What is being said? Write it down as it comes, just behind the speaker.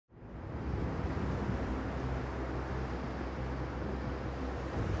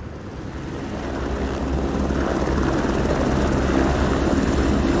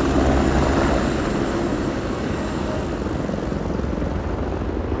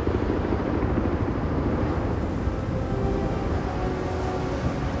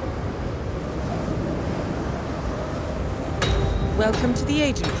Welcome to the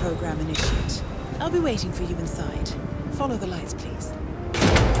Agent Program, Initiate. I'll be waiting for you inside. Follow the lights, please.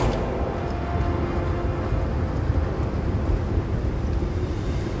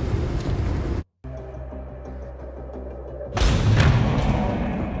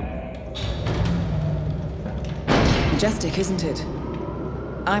 Majestic, isn't it?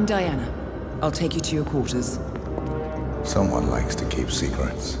 I'm Diana. I'll take you to your quarters. Someone likes to keep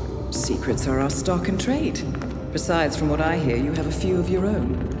secrets. Secrets are our stock and trade. Besides, from what I hear, you have a few of your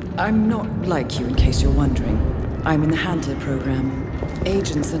own. I'm not like you, in case you're wondering. I'm in the Handler program.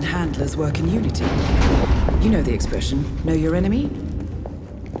 Agents and handlers work in unity. You know the expression, know your enemy?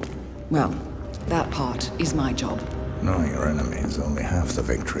 Well, that part is my job. Knowing your enemy is only half the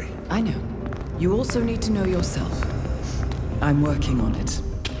victory. I know. You also need to know yourself. I'm working on it.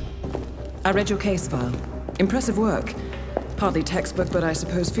 I read your case file. Impressive work. Hardly textbook, but I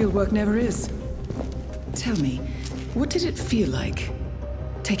suppose fieldwork never is. Tell me, what did it feel like,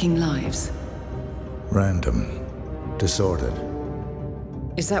 taking lives? Random. Disordered.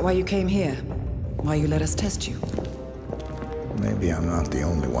 Is that why you came here? Why you let us test you? Maybe I'm not the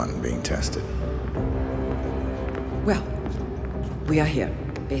only one being tested. Well, we are here.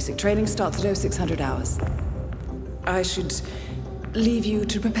 Basic training starts at 0600 hours. I should leave you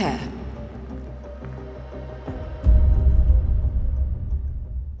to prepare.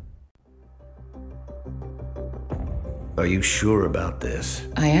 Are you sure about this?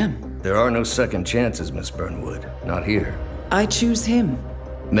 I am. There are no second chances, Miss Burnwood. Not here. I choose him.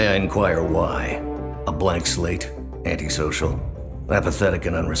 May I inquire why? A blank slate? Antisocial? Apathetic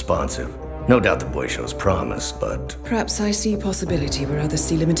and unresponsive? No doubt the boy shows promise, but... Perhaps I see possibility where others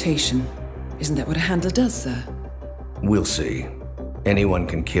see limitation. Isn't that what a handler does, sir? We'll see. Anyone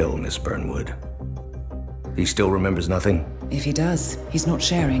can kill Miss Burnwood. He still remembers nothing? If he does, he's not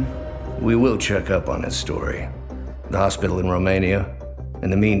sharing. We will check up on his story. The hospital in Romania. In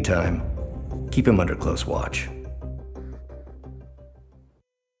the meantime, keep him under close watch.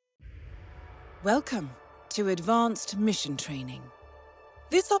 Welcome to Advanced Mission Training.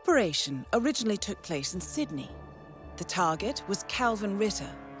 This operation originally took place in Sydney. The target was Calvin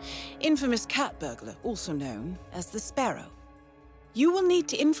Ritter, infamous cat burglar, also known as the Sparrow. You will need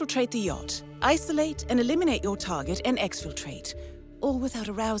to infiltrate the yacht, isolate and eliminate your target, and exfiltrate, all without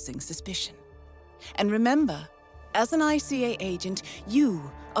arousing suspicion. And remember, as an ICA agent,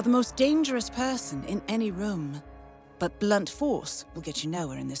 you are the most dangerous person in any room. But blunt force will get you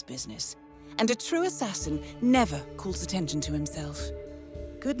nowhere in this business. And a true assassin never calls attention to himself.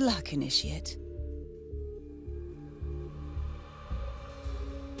 Good luck, Initiate.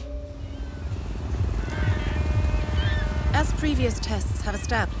 As previous tests have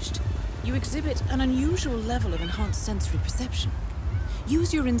established, you exhibit an unusual level of enhanced sensory perception.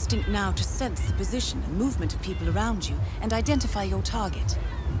 Use your instinct now to sense the position and movement of people around you and identify your target.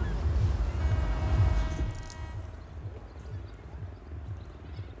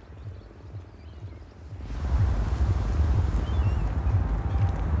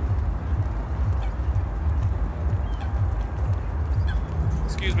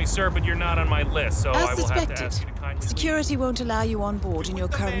 Excuse me, sir, but you're not on my list, so I will have to ask you to kindly... Security won't allow you on board in your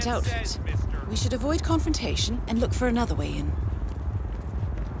current outfit. We should avoid confrontation and look for another way in.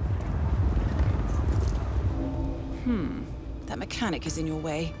 That mechanic is in your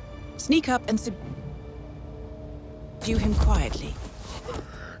way. Sneak up and subdue him quietly.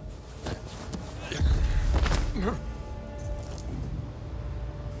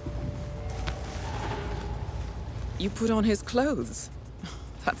 You put on his clothes.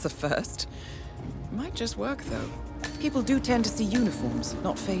 That's a first. Might just work, though. People do tend to see uniforms,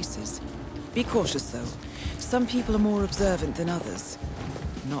 not faces. Be cautious, though. Some people are more observant than others.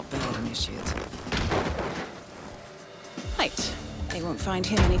 Not bad, Initiate. Right. They won't find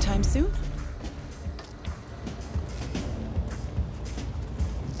him anytime soon.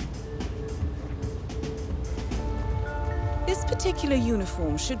 This particular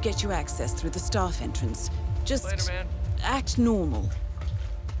uniform should get you access through the staff entrance. Just Later, man. Act normal.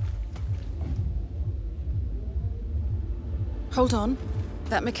 Hold on.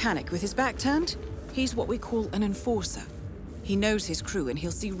 That mechanic with his back turned? He's what we call an enforcer. He knows his crew and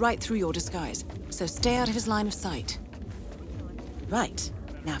he'll see right through your disguise, so stay out of his line of sight. Right,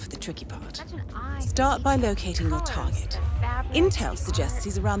 now for the tricky part. Start by locating your target. Intel suggests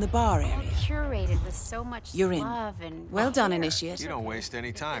he's around the bar area. Curated with so much You're in. love and Well done, Initiate. You don't waste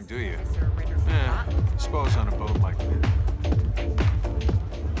any time, do you? Yeah, suppose on a boat like this.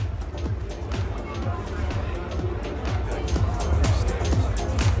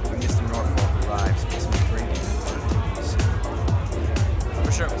 When Mr. Norfolk arrives, get some drinking.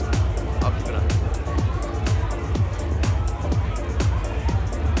 For sure. I'll keep it up.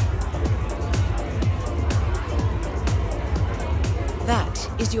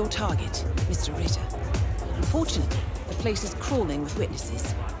 Gate is your target, Mr. Ritter. Unfortunately, the place is crawling with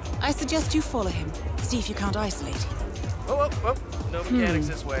witnesses. I suggest you follow him, see if you can't isolate him. Oh, no mechanics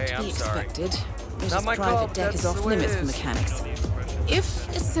this way, To I'm be sorry. expected. Ritter's Not my private call, deck is that's off the way it limits for is. mechanics. If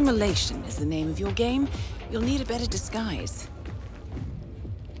assimilation is the name of your game, you'll need a better disguise.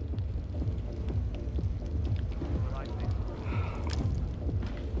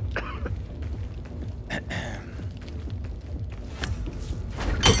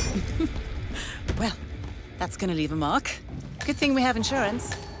 Well, that's gonna leave a mark. Good thing we have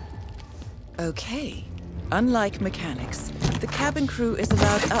insurance. Okay. Unlike mechanics, the cabin crew is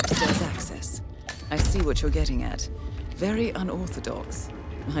allowed upstairs access. I see what you're getting at. Very unorthodox.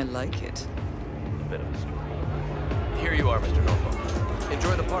 I like it. A bit of a story. Here you are, Mr. Norfolk.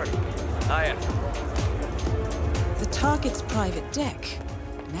 Enjoy the party. Hiya. The target's private deck.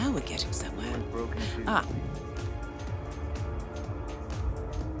 Now we're getting somewhere. Ah.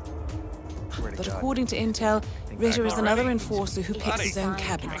 But according to intel, Ritter is another enforcer who picks his own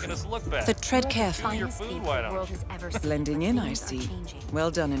cabin Making crew. us look bad. So tread carefully. Your food, why don't you? Blending in, I see.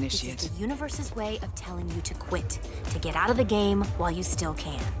 Well done, This Initiate. is the universe's way of telling you to quit, to get out of the game while you still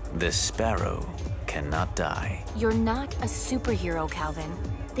can. The sparrow cannot die. You're not a superhero, Calvin.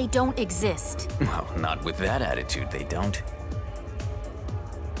 They don't exist. Well, not with that attitude, they don't.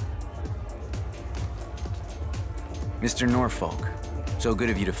 Mr. Norfolk, so good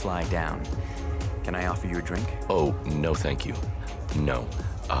of you to fly down. Can I offer you a drink? Oh, no thank you. No,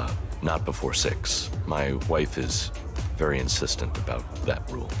 not before 6. My wife is very insistent about that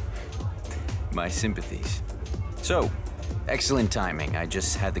rule. My sympathies. So, excellent timing. I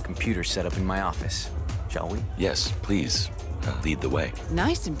just had the computer set up in my office. Shall we? Yes, please, lead the way.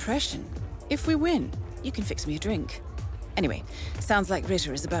 Nice impression. If we win, you can fix me a drink. Anyway, sounds like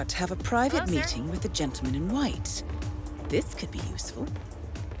Ritter is about to have a private meeting with the gentleman in white. This could be useful.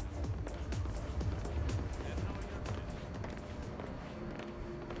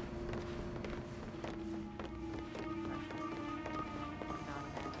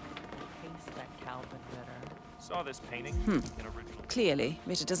 Saw this painting in original. Clearly,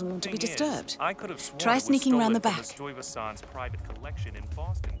 Ritter doesn't want to be Thing is, disturbed. I could have sworn Try it was sneaking around the stolen back. from the Stuyvesant's private collection in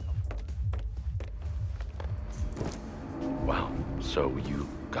Boston. Wow, so you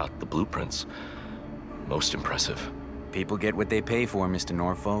got the blueprints. Most impressive. People get what they pay for, Mr.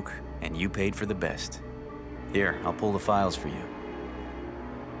 Norfolk, and you paid for the best. Here, I'll pull the files for you.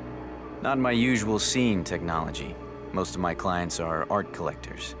 Not my usual scene technology. Most of my clients are art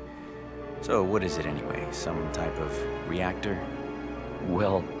collectors. So what is it anyway? Some type of reactor?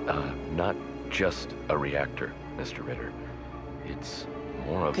 Well, not just a reactor, Mr. Ritter. It's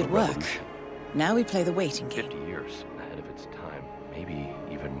more of Good a work. revolution. Now we play the waiting 50 game. years ahead of its time. Maybe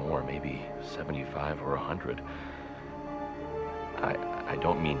even more, maybe 75 or 100. I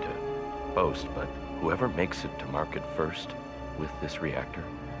don't mean to boast, but whoever makes it to market first with this reactor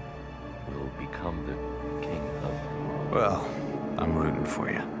will become the king of... Well, I'm rooting for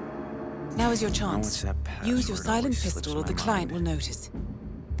you. Now is your what's chance. that Use your password? silent Always slips pistol or my the client mind. will notice.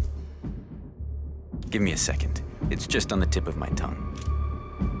 Give me a second. It's just on the tip of my tongue.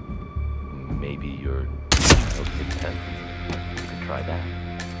 Maybe your child intent. You could try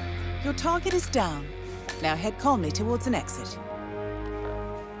that. Your target is down. Now head calmly towards an exit.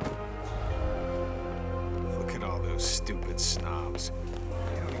 Look at all those stupid snobs.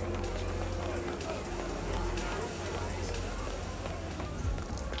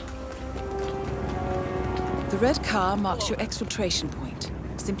 The red car marks your exfiltration point.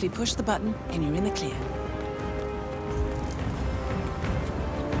 Simply push the button and you're in the clear.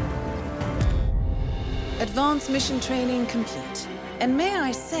 Advanced mission training complete. And may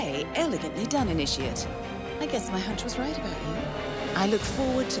I say, elegantly done, Initiate. I guess my hunch was right about you. I look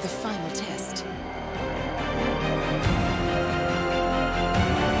forward to the final test.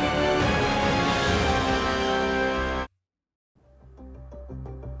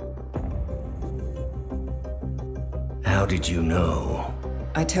 How did you know?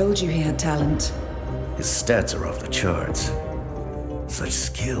 I told you he had talent. His stats are off the charts. Such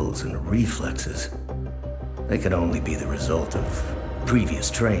skills and reflexes. They could only be the result of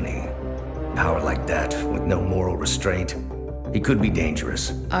previous training. Power like that, with no moral restraint, he could be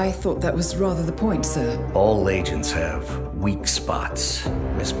dangerous. I thought that was rather the point, sir. All agents have weak spots,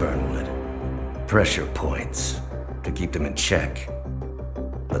 Miss Burnwood. Pressure points to keep them in check.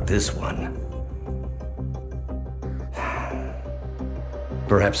 But this one...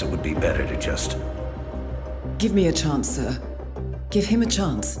 Perhaps it would be better to just... Give me a chance, sir. Give him a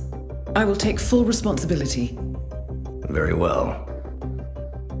chance. I will take full responsibility. Very well.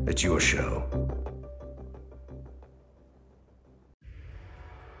 It's your show.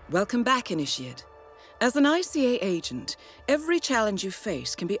 Welcome back, Initiate. As an ICA agent, every challenge you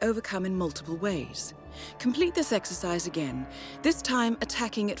face can be overcome in multiple ways. Complete this exercise again, this time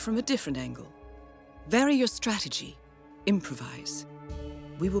attacking it from a different angle. Vary your strategy. Improvise.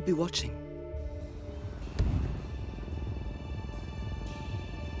 We will be watching.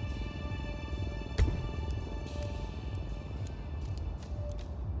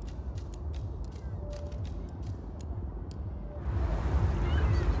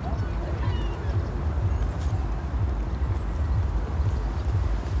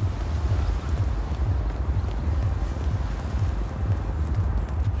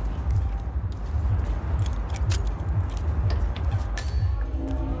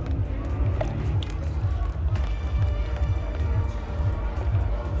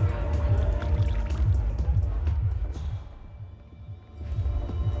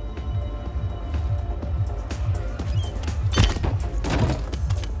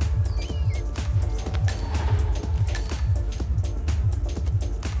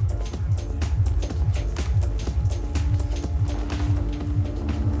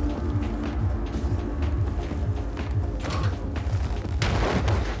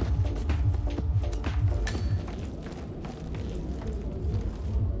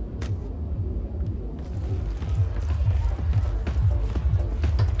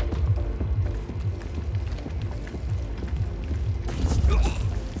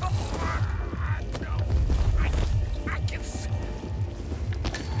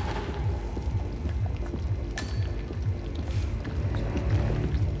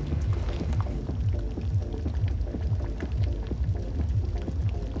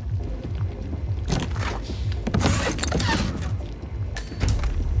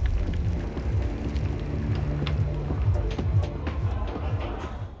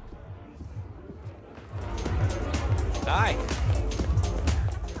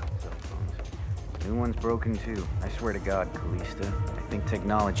 Broken too. I swear to God, Callista. I think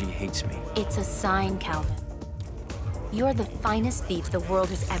technology hates me. It's a sign, Calvin. You're the finest thief the world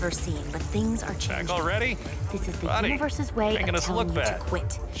has ever seen, but things are changing. Back already? This is the Buddy, universe's way making of us telling look you bad. to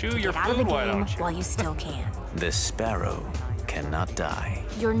quit. Chew to your get out of the food, why game don't you? while you still can. The sparrow cannot die.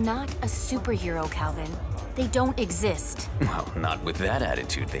 You're not a superhero, Calvin. They don't exist. Well, not with that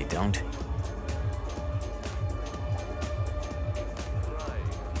attitude, they don't.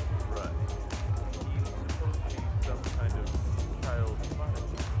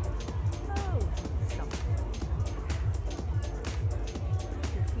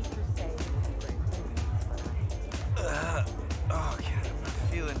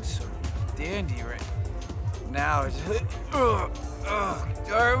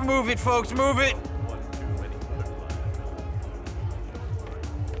 Move it, folks, move it!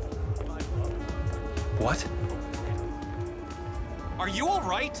 What? Are you all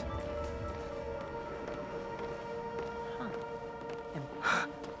right?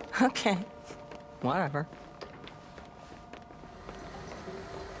 Okay. Whatever.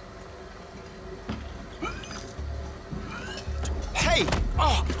 Hey!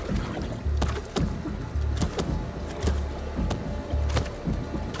 Oh!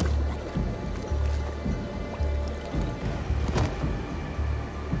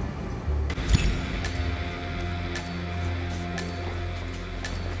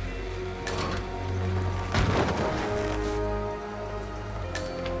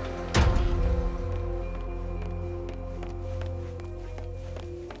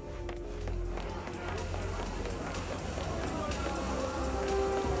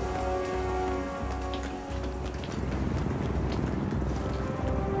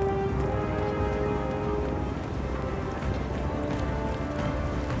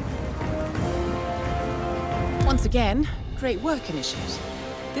 Once again, great work, Initiate.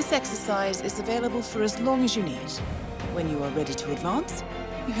 This exercise is available for as long as you need. When you are ready to advance,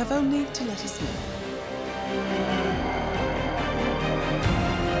 you have only to let us know.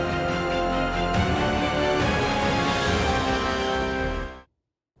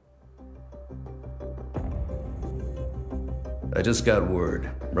 I just got word.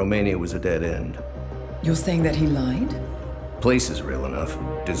 Romania was a dead end. You're saying that he lied? Place is real enough.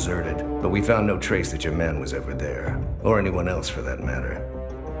 Deserted. But we found no trace that your man was ever there. Or anyone else for that matter.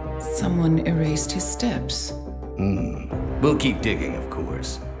 Someone erased his steps. We'll keep digging, of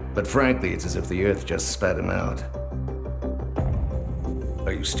course. But frankly, it's as if the Earth just spat him out.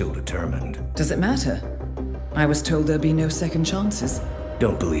 Are you still determined? Does it matter? I was told there'd be no second chances.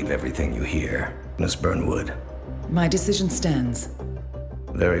 Don't believe everything you hear, Miss Burnwood. My decision stands.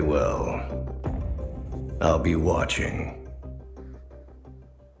 Very well. I'll be watching.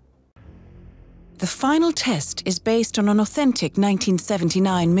 The final test is based on an authentic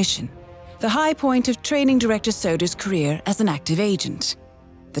 1979 mission, the high point of training Director Soda's career as an active agent.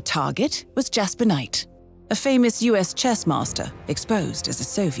 The target was Jasper Knight, a famous US chess master exposed as a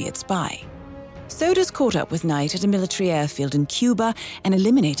Soviet spy. Soda's caught up with Knight at a military airfield in Cuba and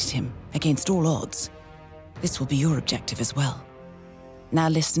eliminated him against all odds. This will be your objective as well. Now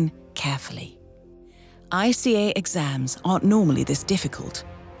listen carefully. ICA exams aren't normally this difficult.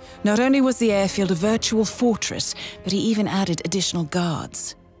 Not only was the airfield a virtual fortress, but he even added additional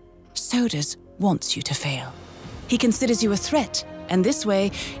guards. Sodas wants you to fail. He considers you a threat, and this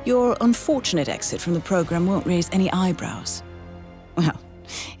way, your unfortunate exit from the program won't raise any eyebrows. Well,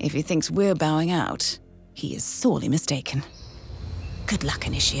 if he thinks we're bowing out, he is sorely mistaken. Good luck,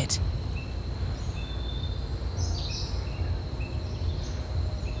 Initiate.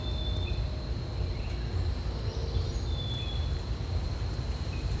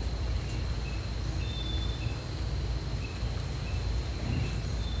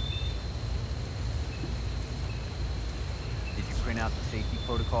 Out the safety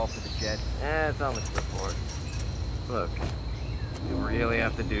protocol for the jet? It's on the report. Look, you really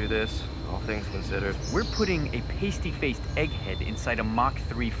have to do this, all things considered. We're putting a pasty-faced egghead inside a Mach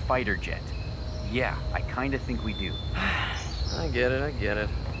 3 fighter jet. Yeah, I kinda think we do. I get it.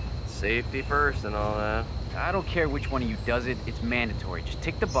 Safety first and all that. I don't care which one of you does it, it's mandatory. Just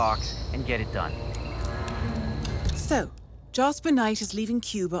tick the box and get it done. So, Jasper Knight is leaving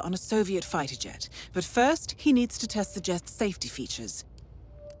Cuba on a Soviet fighter jet, but first he needs to test the jet's safety features.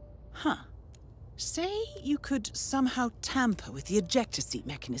 Say you could somehow tamper with the ejector seat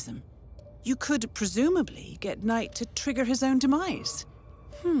mechanism. You could presumably get Knight to trigger his own demise.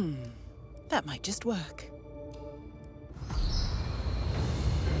 That might just work.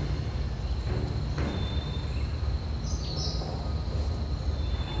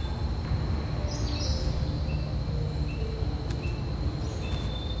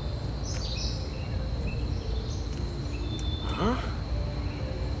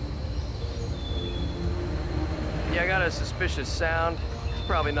 Yeah, I got a suspicious sound. It's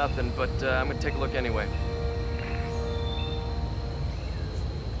probably nothing, but I'm gonna take a look anyway.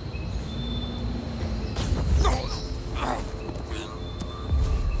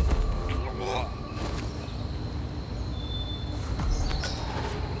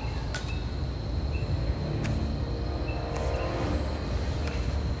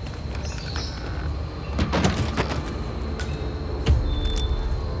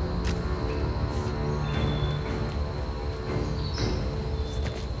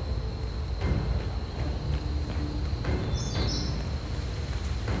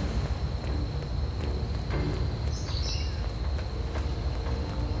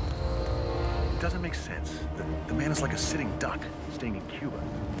 Doesn't make sense. The man is like a sitting duck, staying in Cuba.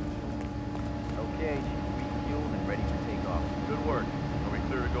 Okay, she's refueled and ready for takeoff. Good work. Are we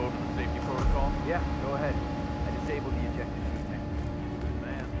clear to go over the safety protocol? Yeah, go ahead. I disabled the ejector seat mechanism. Good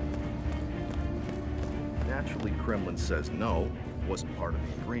man. Naturally, Kremlin says no. Wasn't part of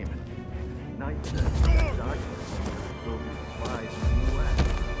the agreement. Knight says documents Soviet spies in the U.S.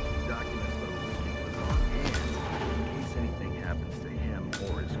 Documents that are leaking with our hands in case anything happens to him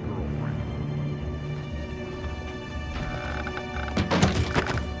or his girlfriend.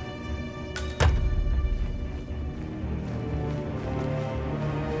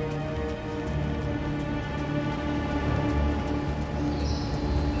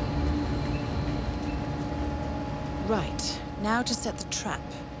 Right, now to set the trap.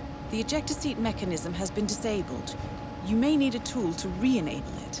 The ejector seat mechanism has been disabled. You may need a tool to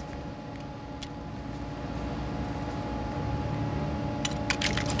re-enable it.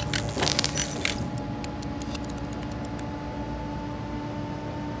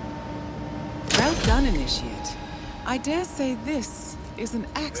 Well done, Initiate. I dare say this is an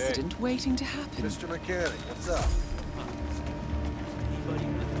accident waiting to happen. Mr. Mechanic, what's up?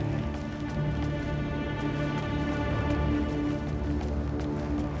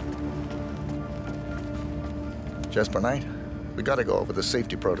 Jasper Knight, we gotta go over the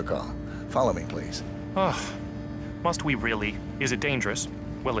safety protocol. Follow me, please. Must we really? Is it dangerous?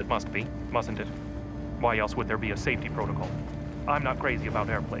 Well, it must be, mustn't it? Why else would there be a safety protocol? I'm not crazy about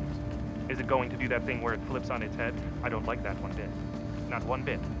airplanes. Is it going to do that thing where it flips on its head? I don't like that one bit. Not one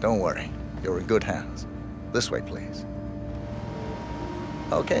bit. Don't worry. You're in good hands. This way, please.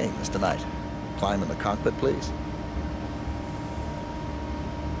 Okay, Mr. Knight. Climb in the cockpit, please.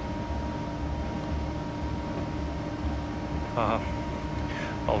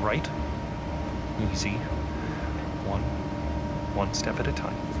 All right. Easy. One step at a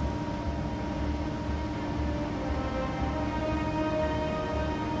time.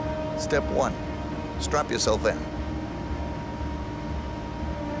 Step 1. Strap yourself in.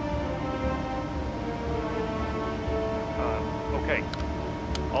 Okay.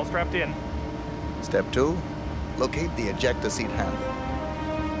 All strapped in. Step 2, locate the ejector seat handle.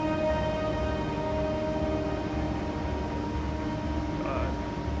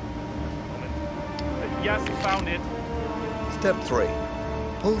 Yes, found it. Step 3,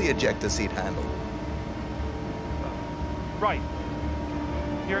 pull the ejector seat handle. Right.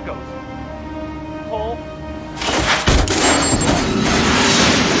 Here it goes. Pull.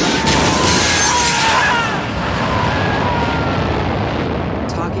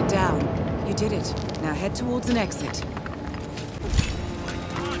 Target down. You did it. Now head towards an exit.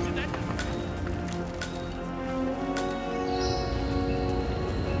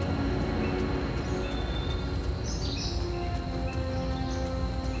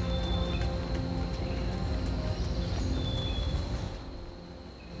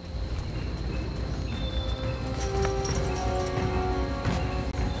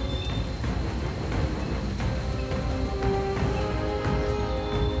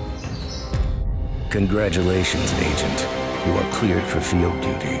 Congratulations, Agent. You are cleared for field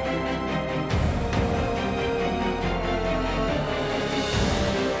duty.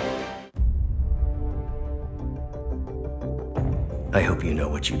 I hope you know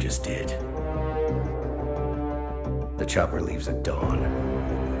what you just did. The chopper leaves at dawn.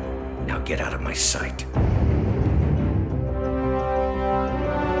 Now get out of my sight.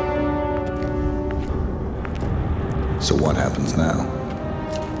 So what happens now?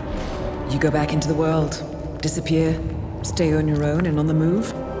 You go back into the world, disappear, stay on your own and on the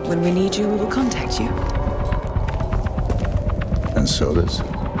move. When we need you, we will contact you. And so does?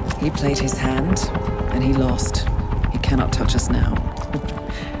 He played his hand, and he lost. He cannot touch us now.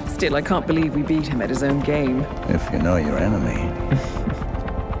 Still, I can't believe we beat him at his own game. If you know your enemy.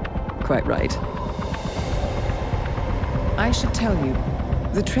 Quite right. I should tell you,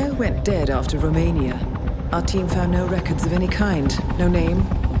 the trail went dead after Romania. Our team found no records of any kind. No name,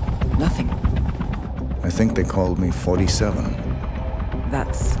 nothing. I think they called me 47.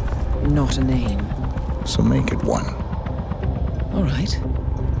 That's not a name. So make it one. All right.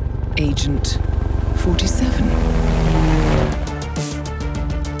 Agent 47.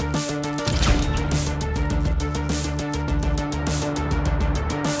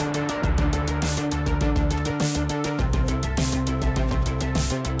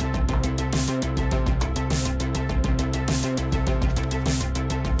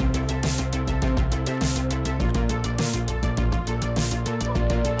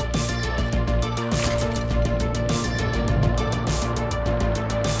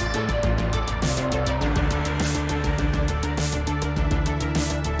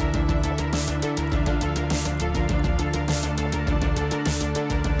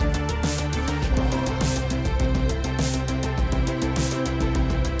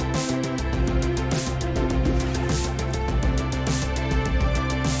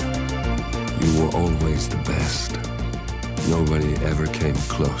 You were always the best. Nobody ever came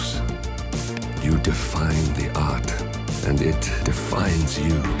close. You define the art, and it defines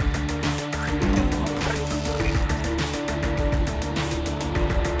you.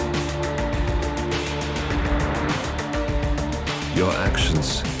 Your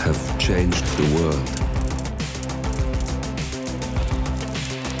actions have changed the world.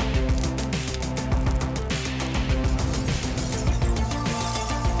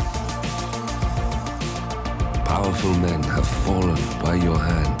 Powerful men have fallen by your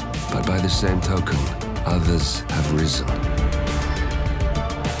hand, but by the same token, others have risen.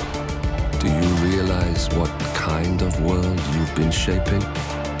 Do you realize what kind of world you've been shaping?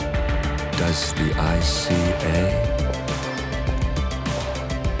 Does the ICA?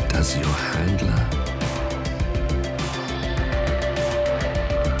 Does your handler?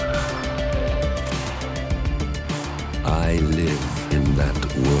 I live in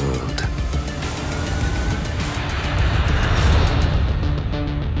that world.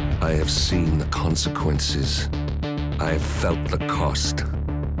 I have seen the consequences. I have felt the cost.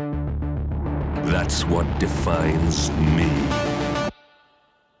 That's what defines me.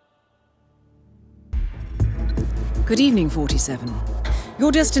 Good evening, 47.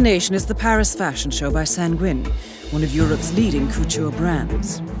 Your destination is the Paris Fashion Show by Sanguine, one of Europe's leading couture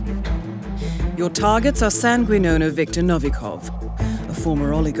brands. Your targets are Sanguine owner Viktor Novikov, a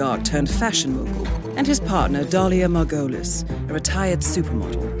former oligarch turned fashion mogul, and his partner Dalia Margolis, a retired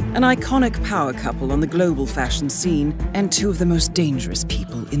supermodel, an iconic power couple on the global fashion scene, and two of the most dangerous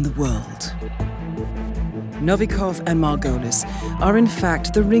people in the world. Novikov and Margolis are in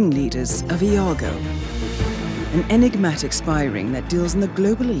fact the ringleaders of Iago, an enigmatic spy ring that deals in the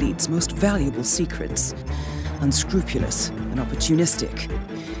global elite's most valuable secrets. Unscrupulous and opportunistic,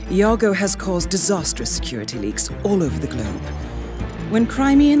 Iago has caused disastrous security leaks all over the globe. When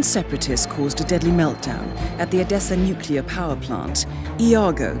Crimean separatists caused a deadly meltdown at the Odessa nuclear power plant,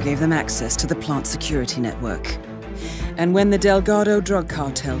 Iago gave them access to the plant's security network. And when the Delgado drug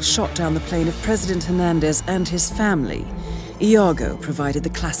cartel shot down the plane of President Hernandez and his family, Iago provided the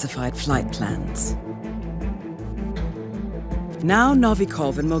classified flight plans. Now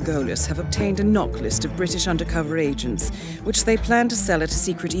Novikov and Margolis have obtained a knock list of British undercover agents, which they plan to sell at a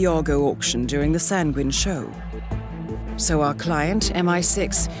secret Iago auction during the Sanguine show. So our client,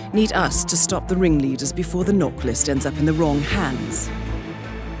 MI6, need us to stop the ringleaders before the knock list ends up in the wrong hands.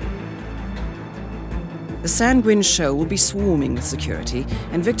 The Sanguine show will be swarming with security,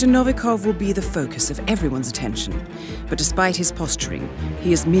 and Viktor Novikov will be the focus of everyone's attention. But despite his posturing,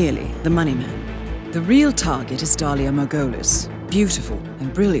 he is merely the money man. The real target is Dalia Margolis. Beautiful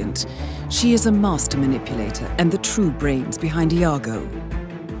and brilliant, she is a master manipulator and the true brains behind Iago.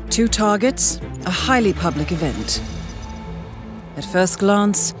 2 targets, a highly public event. At first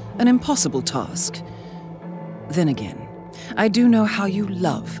glance, an impossible task. Then again, I do know how you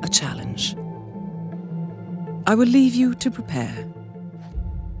love a challenge. I will leave you to prepare.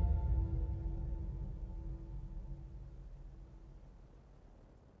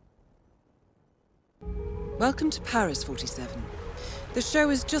 Welcome to Paris, 47. The show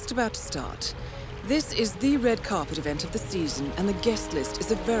is just about to start. This is the red carpet event of the season, and the guest list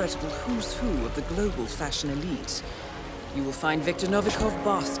is a veritable who's who of the global fashion elite. You will find Viktor Novikov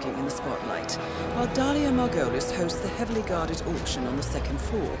basking in the spotlight, while Dalia Margolis hosts the heavily guarded auction on the 2nd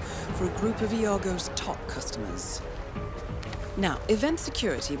floor for a group of Iago's top customers. Now, event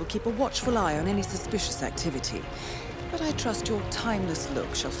security will keep a watchful eye on any suspicious activity, but I trust your timeless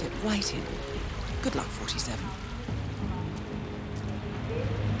look shall fit right in. Good luck, 47.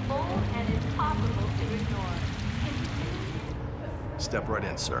 Step right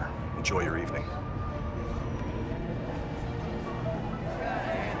in, sir. Enjoy your evening.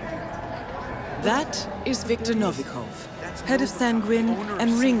 That is Viktor Novikov, head of Sanguine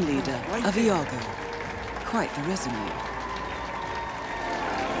and ringleader of Iago. Quite the resume.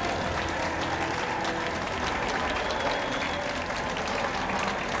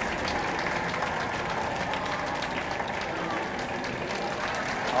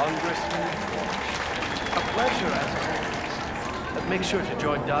 Congressman, a pleasure as always. But make sure to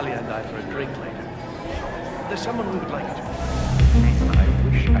join Dalia and I for a drink later. There's someone we would like to. I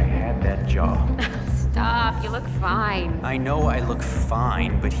wish I had that job. Stop, you look fine. I know I look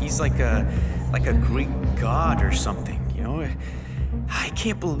fine, but he's like a Greek god or something, you know? I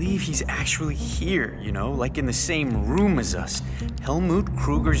can't believe he's actually here, you know, like in the same room as us. Helmut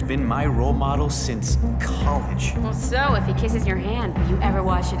Kruger's been my role model since college. Well, so if he kisses your hand, will you ever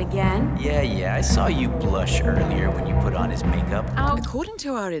wash it again? Yeah, I saw you blush earlier when you put on his makeup. Oh. According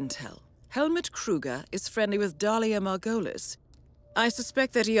to our intel, Helmut Kruger is friendly with Dalia Margolis. I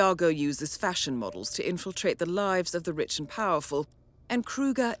suspect that Iago uses fashion models to infiltrate the lives of the rich and powerful, and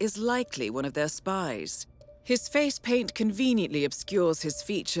Kruger is likely one of their spies. His face paint conveniently obscures his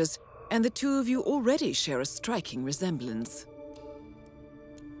features, and the two of you already share a striking resemblance.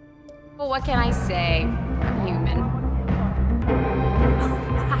 Well, what can I say? I'm human. Oh,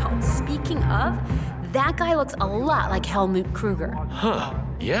 wow. Speaking of, that guy looks a lot like Helmut Kruger. Huh.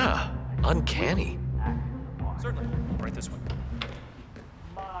 Yeah. Uncanny. Certainly. Right this way.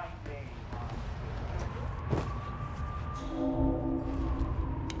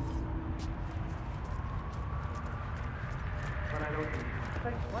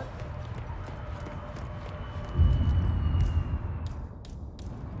 What?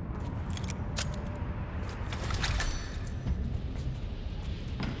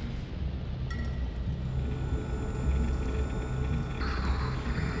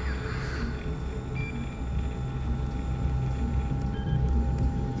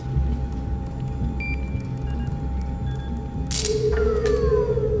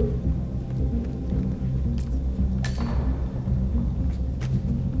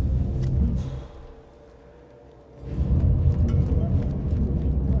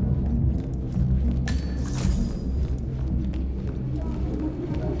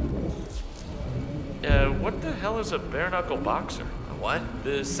 What the hell is a bare-knuckle boxer? A what?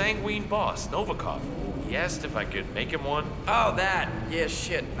 The sanguine boss, Novikov. He asked if I could make him one. Oh, that! Yeah,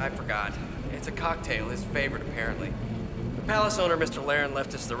 shit, I forgot. It's a cocktail, his favorite, apparently. The palace owner, Mr. Laren,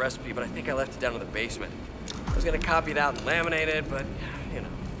 left us the recipe, but I think I left it down in the basement. I was gonna copy it out and laminate it, but, you know.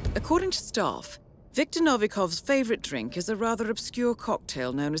 According to staff, Viktor Novikov's favorite drink is a rather obscure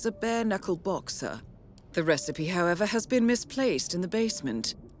cocktail known as a bare-knuckle boxer. The recipe, however, has been misplaced in the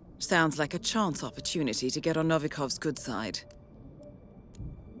basement. Sounds like a chance opportunity to get on Novikov's good side.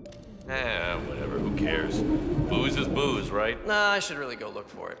 Whatever, who cares? Booze is booze, right? Nah, I should really go look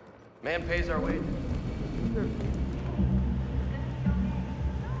for it. Man pays our way.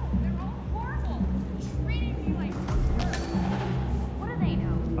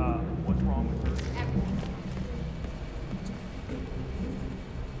 What's wrong with her?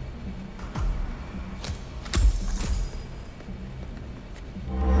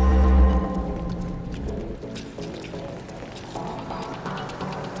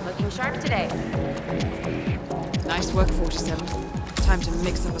 Looking sharp today. Nice work, 47. Time to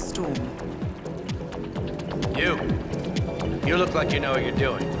mix up a storm. You look like you know what you're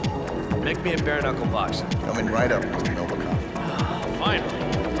doing. Make me a bare knuckle boxer. Coming right up, Mr. Novikov.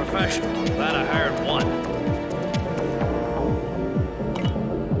 Finally, professional. Glad I hired one.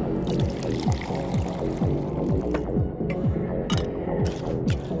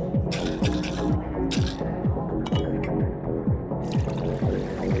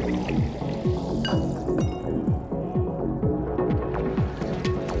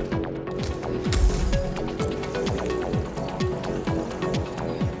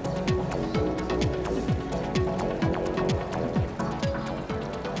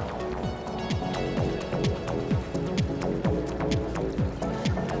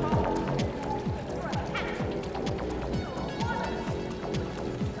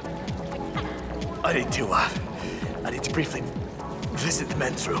 I need to briefly visit the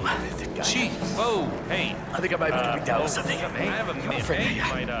men's room. Chief, whoa, hey. I think I might be coming down with something. I have a minute. Hey, you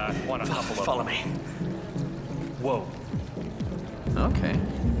might want a couple of... Follow me. Whoa. Okay.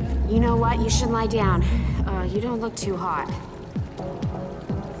 You know what? You should lie down. You don't look too hot.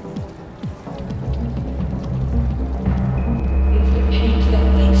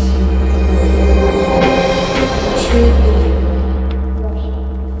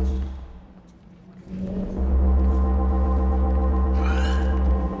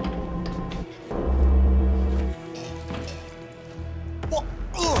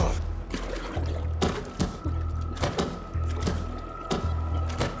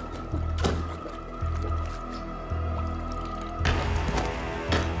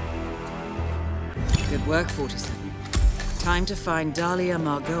 Good work, 47. Time to find Dahlia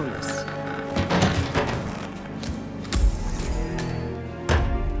Margolis.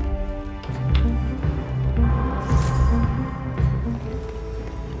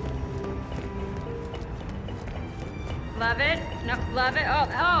 Love it? No, love it?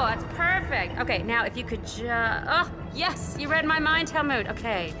 Oh, that's perfect. Okay, now if you could oh, yes, you read my mind, Helmut.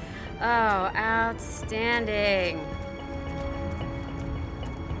 Okay. Oh, outstanding.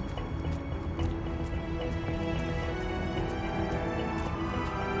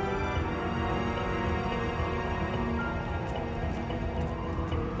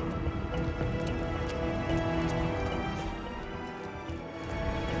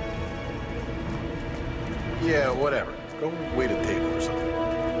 Yeah, whatever. Go wait a table or something.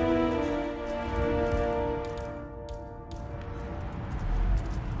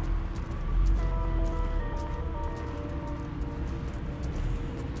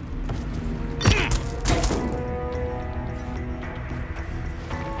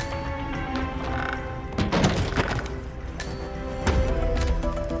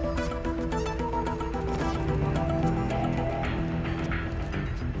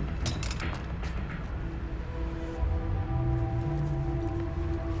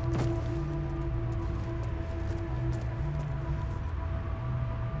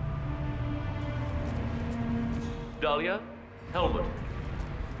 Dahlia? Helmut?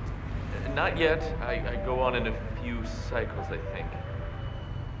 Not yet. I go on in a few cycles, I think.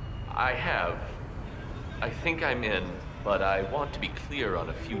 I think I'm in, but I want to be clear on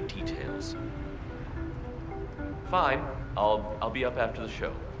a few details. Fine. I'll be up after the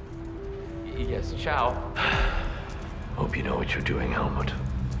show. Yes, ciao. Hope you know what you're doing, Helmut.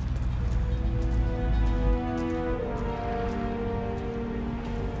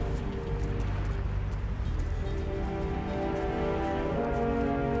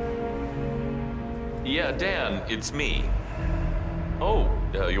 Yeah, Dan, it's me. Oh,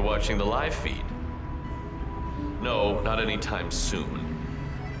 you're watching the live feed? No, not anytime soon.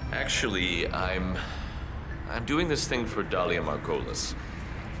 Actually, I'm doing this thing for Dahlia Margolis.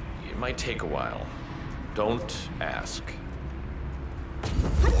 It might take a while. Don't ask.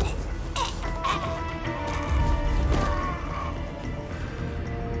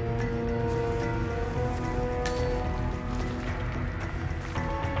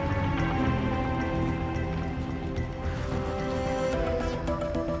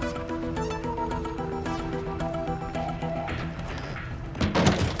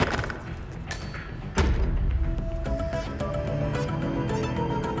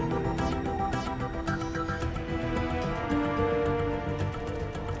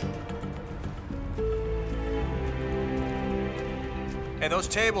 Hey, those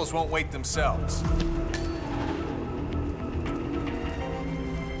tables won't wait themselves.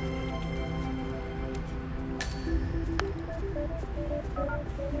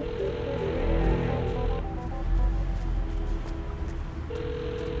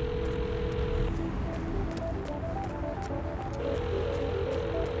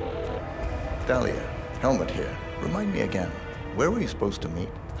 Dahlia, Helmut here. Remind me again, where were you supposed to meet?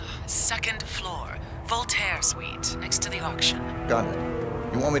 Second floor, Voltaire Suite, next to the auction. Got it.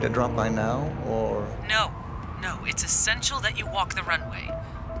 You want me to drop by now, or...? No, it's essential that you walk the runway.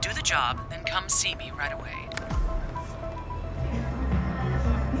 Do the job, then come see me right away.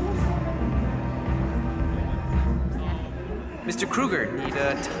 Mr. Kruger, need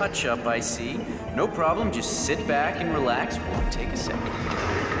a touch-up, I see. No problem, just sit back and relax. Won't take a second.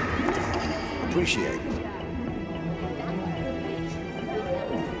 Appreciate it.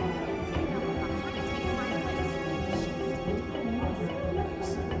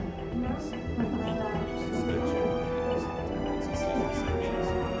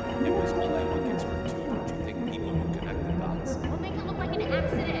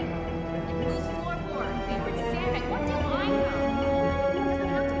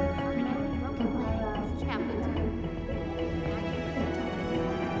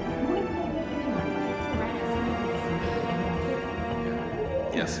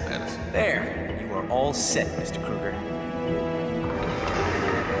 Yes, Madison. There, you are all set, Mr. Kruger.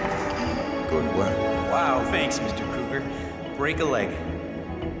 Good work. Wow, thanks, Mr. Kruger. Break a leg.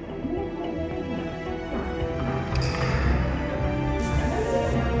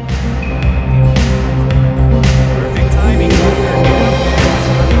 Perfect timing.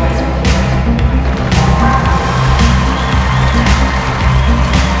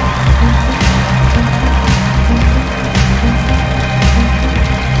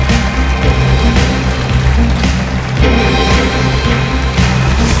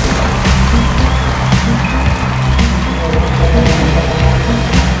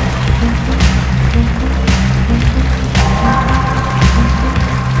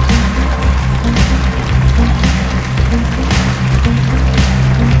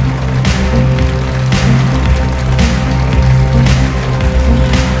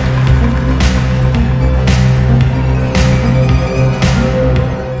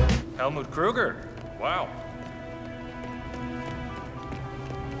 Kruger. Wow.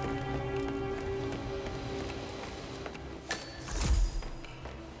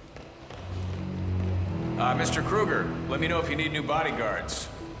 Mr. Kruger, let me know if you need new bodyguards.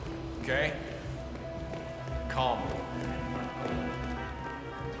 Okay? Calm.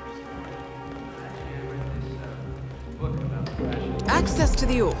 Access to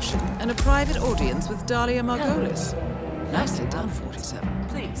the auction and a private audience with Dahlia Margolis. Nicely done, 47.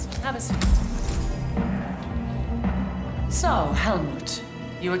 Please, have a seat. So, Helmut,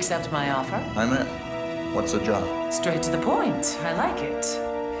 you accept my offer? I'm in. What's the job? Straight to the point. I like it.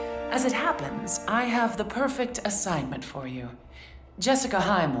 As it happens, I have the perfect assignment for you. Jessica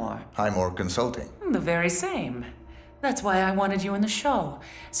Highmore. Highmore Consulting. The very same. That's why I wanted you in the show,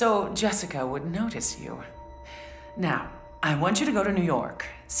 so Jessica would notice you. Now, I want you to go to New York,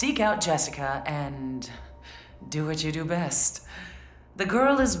 seek out Jessica, and do what you do best. The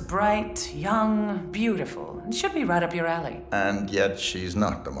girl is bright, young, beautiful, and should be right up your alley. And yet she's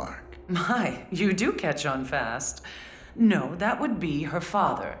not the mark. My, you do catch on fast. No, that would be her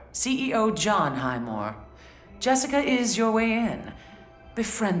father, CEO John Highmore. Jessica is your way in.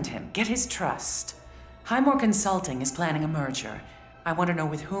 Befriend him, get his trust. Highmore Consulting is planning a merger. I want to know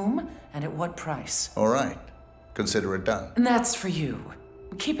with whom and at what price. All right. Consider it done. And that's for you.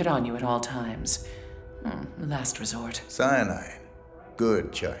 Keep it on you at all times. Last resort. Cyanide.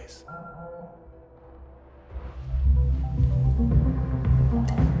 Good choice.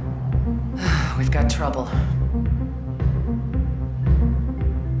 We've got trouble.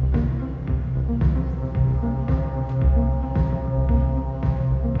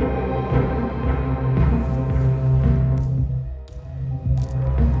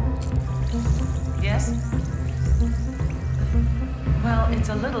 Yes? Well, it's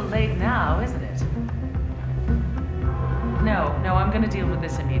a little late now, isn't it? No, I'm gonna deal with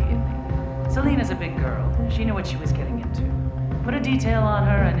this immediately. Selena's a big girl. She knew what she was getting into. Put a detail on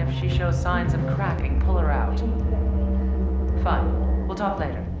her, and if she shows signs of cracking, pull her out. Fine. We'll talk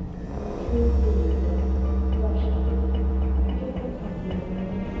later.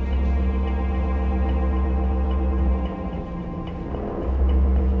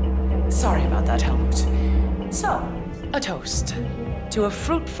 Sorry about that, Helmut. So, a toast to a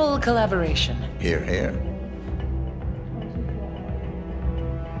fruitful collaboration. Hear, hear.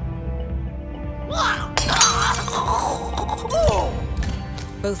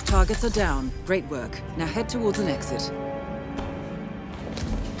 Both targets are down. Great work. Now head towards an exit.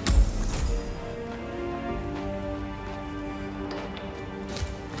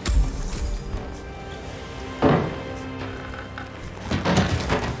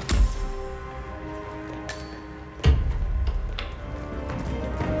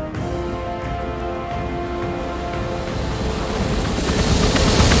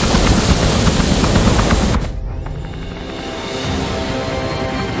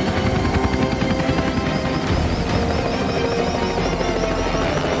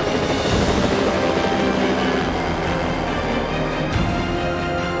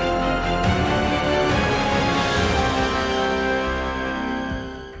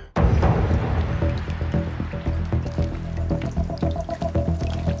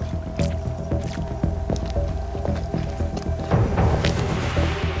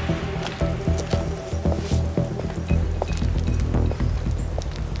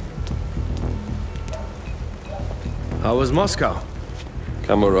 How was Moscow?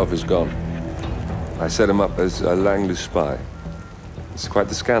 Kamarov is gone. I set him up as a Langley spy. It's quite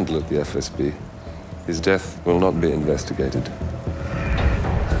the scandal at the FSB. His death will not be investigated.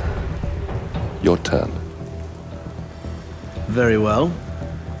 Your turn. Very well.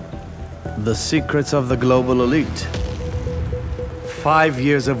 The secrets of the global elite. 5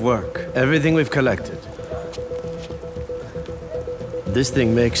 years of work. Everything we've collected. This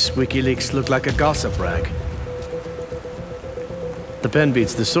thing makes WikiLeaks look like a gossip rag. The pen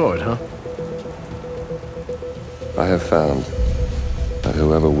beats the sword, huh? I have found that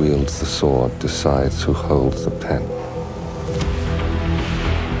whoever wields the sword decides who holds the pen.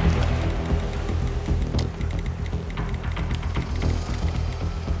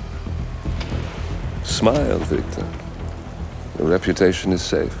 Smile, Victor. Your reputation is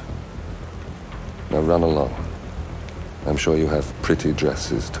safe. Now run along. I'm sure you have pretty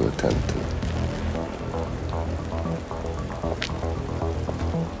dresses to attend to.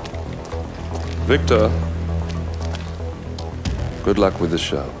 Victor, good luck with the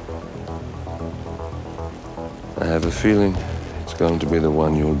show. I have a feeling it's going to be the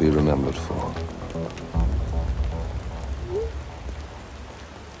one you'll be remembered for.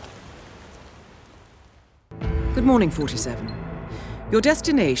 Good morning, 47. Your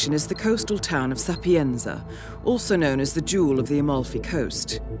destination is the coastal town of Sapienza, also known as the Jewel of the Amalfi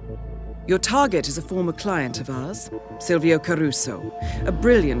Coast. Your target is a former client of ours, Silvio Caruso, a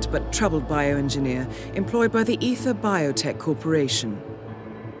brilliant but troubled bioengineer employed by the Ether Biotech Corporation.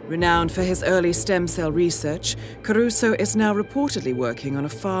 Renowned for his early stem cell research, Caruso is now reportedly working on a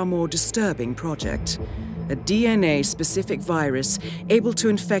far more disturbing project, a DNA-specific virus able to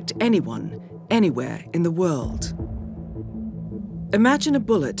infect anyone, anywhere in the world. Imagine a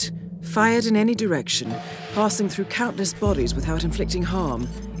bullet, fired in any direction, passing through countless bodies without inflicting harm,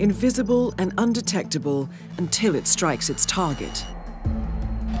 invisible and undetectable until it strikes its target.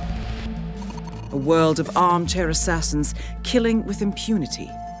 A world of armchair assassins killing with impunity.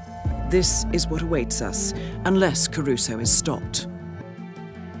 This is what awaits us, unless Caruso is stopped.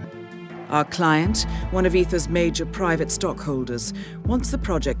 Our client, one of Ether's major private stockholders, wants the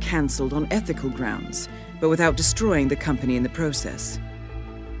project cancelled on ethical grounds, but without destroying the company in the process.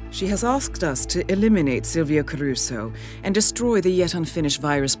 She has asked us to eliminate Silvio Caruso and destroy the yet unfinished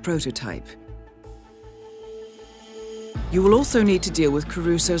virus prototype. You will also need to deal with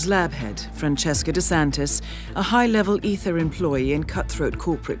Caruso's lab head, Francesca DeSantis, a high-level Ether employee and cutthroat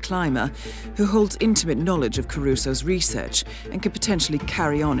corporate climber who holds intimate knowledge of Caruso's research and could potentially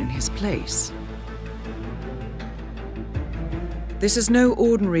carry on in his place. This is no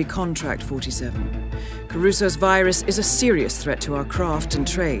ordinary contract, 47. Caruso's virus is a serious threat to our craft and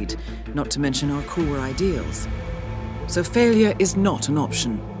trade, not to mention our core ideals. So failure is not an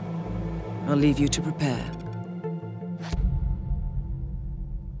option. I'll leave you to prepare.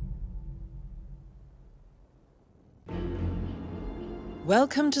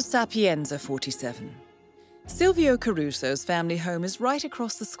 Welcome to Sapienza, 47. Silvio Caruso's family home is right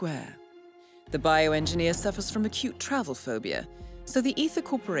across the square. The bioengineer suffers from acute travel phobia, so the Ether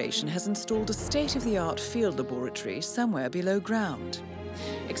Corporation has installed a state-of-the-art field laboratory somewhere below ground.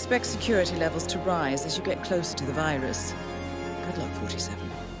 Expect security levels to rise as you get closer to the virus. Good luck, 47.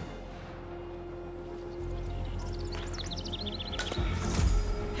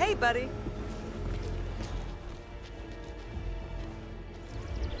 Hey, buddy.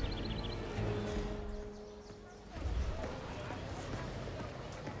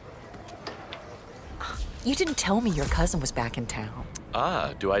 You didn't tell me your cousin was back in town.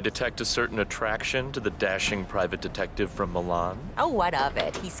 Ah, do I detect a certain attraction to the dashing private detective from Milan? Oh, what of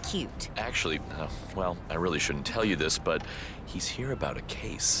it? He's cute. Actually, well, I really shouldn't tell you this, but he's here about a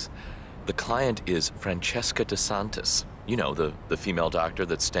case. The client is Francesca De Santis. You know, the female doctor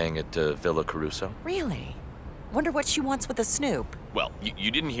that's staying at Villa Caruso. Really? Wonder what she wants with a snoop. Well,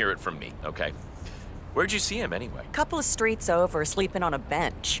 you didn't hear it from me, okay? Where'd you see him anyway? Couple of streets over, sleeping on a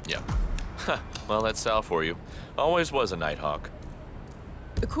bench. Yeah. Well, that's Sal for you. Always was a nighthawk.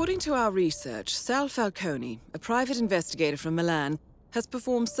 According to our research, Sal Falcone, a private investigator from Milan, has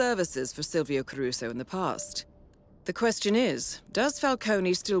performed services for Silvio Caruso in the past. The question is, does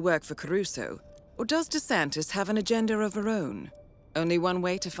Falcone still work for Caruso, or does De Santis have an agenda of her own? Only one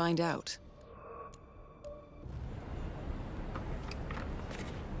way to find out.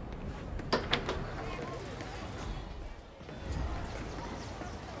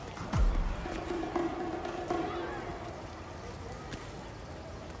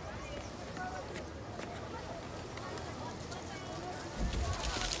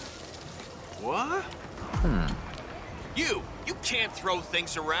 What? You can't throw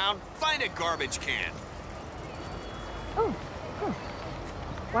things around. Find a garbage can. Oh.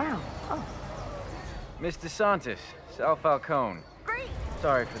 Wow. Oh. Miss De Santis, Sal Falcone. Great.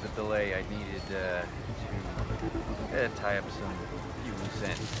 Sorry for the delay. I needed to tie up some few loose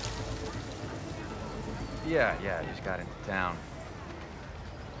ends. Yeah, I just got into town.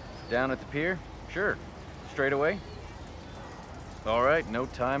 Down at the pier? Sure. Straight away? All right, no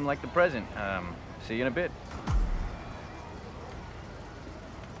time like the present. See you in a bit.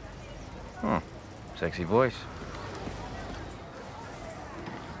 Sexy voice.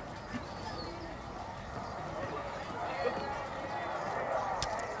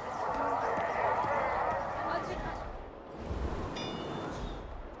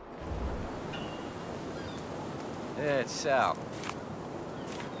 Yeah, it's Sal.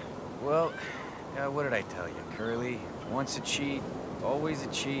 Well, what did I tell you, Curly? Once a cheat, always a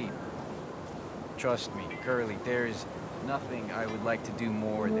cheat. Trust me, Curly, there's nothing I would like to do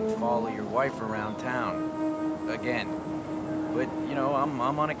more than follow your wife around town. Again. But, you know, I'm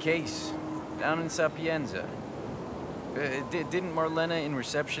on a case. Down in Sapienza. Didn't Marlena in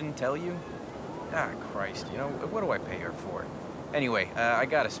reception tell you? Ah, Christ, you know, what do I pay her for? Anyway, I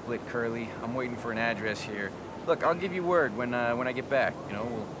gotta split, Curly. I'm waiting for an address here. Look, I'll give you word when I get back. You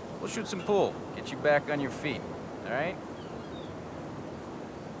know, we'll shoot some pool. Get you back on your feet. All right?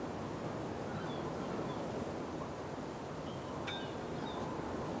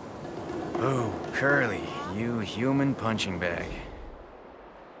 Oh, Curly, you human punching bag.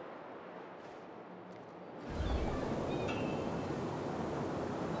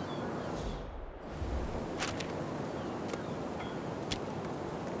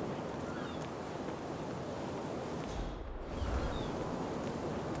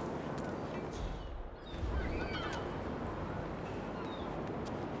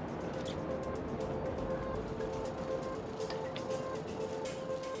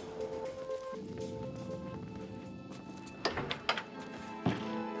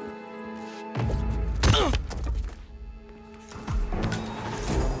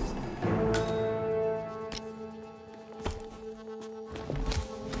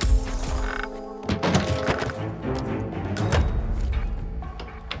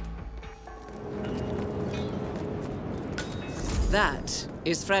 That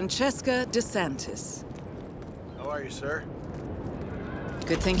is Francesca De Santis. How are you, sir?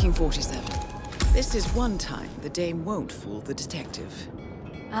 Good thinking, 47. This is one time the dame won't fool the detective.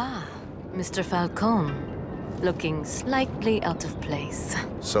 Ah, Mr. Falcone. Looking slightly out of place.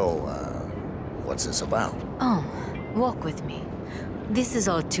 So, what's this about? Oh, walk with me. This is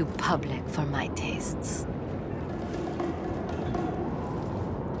all too public for my tastes.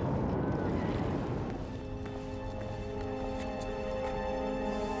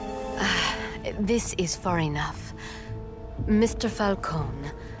 This is far enough. Mr.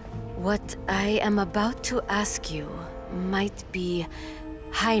 Falcone, what I am about to ask you might be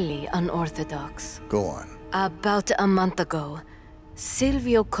highly unorthodox. Go on. About a month ago,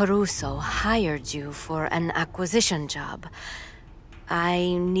 Silvio Caruso hired you for an acquisition job.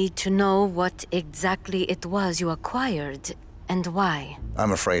 I need to know what exactly it was you acquired and why.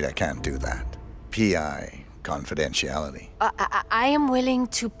 I'm afraid I can't do that. PI. Confidentiality. I am willing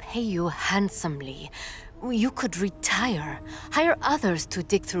to pay you handsomely. You could retire. Hire others to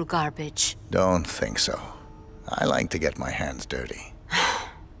dig through garbage. Don't think so. I like to get my hands dirty.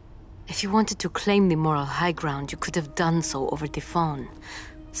 If you wanted to claim the moral high ground, you could have done so over the phone.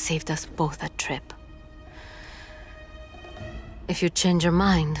 Saved us both a trip. If you change your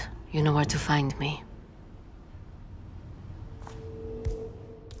mind, you know where to find me.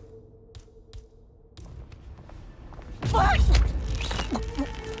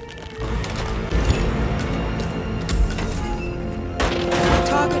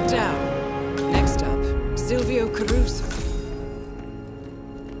 Target down. Next up, Silvio Caruso.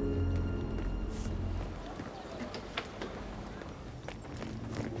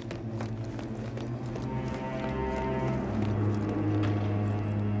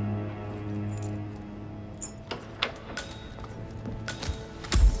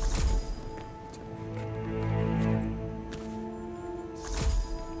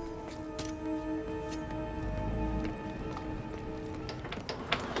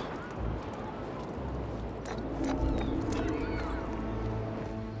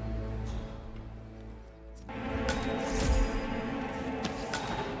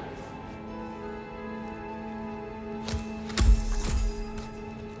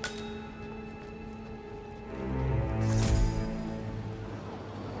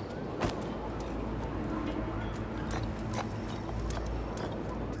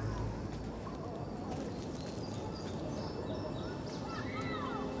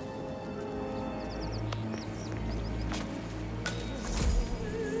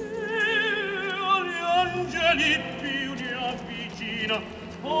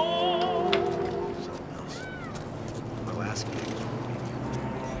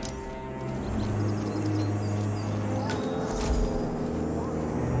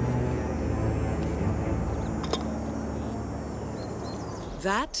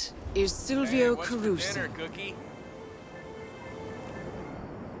 That is Silvio Caruso. Cookie?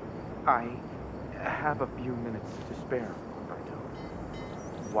 I have a few minutes to spare, Roberto.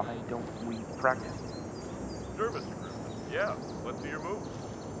 Why don't we practice? Sure, Mr. Griffin. Yeah, let's see your moves.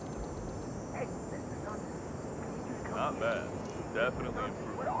 Hey, Not bad. Definitely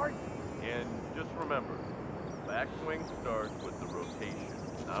improved. Where are you? And just remember, backswing starts with the rotation,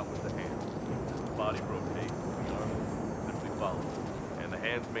 not with the hands. The body rotates, the arms simply follow. And the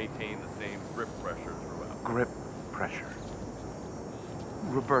hands maintain the same grip pressure throughout. Grip pressure.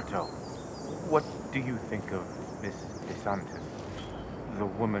 Roberto, what do you think of Miss DeSantis, the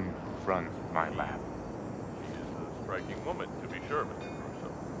woman who runs my lab? She is a striking woman, to be sure, Mr.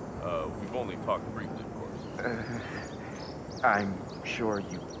 Caruso. We've only talked briefly, of course. I'm sure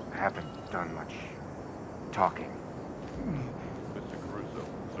you haven't done much talking. Mr. Caruso,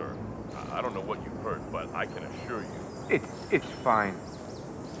 sir, I don't know what you've heard, but I can assure you... It's fine.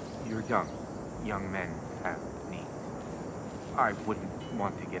 You're young. Young men have needs. I wouldn't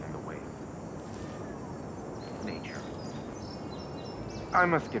want to get in the way. Nature. I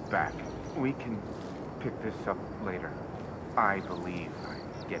must get back. We can pick this up later. I believe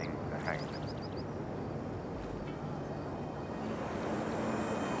I'm getting the hang of it.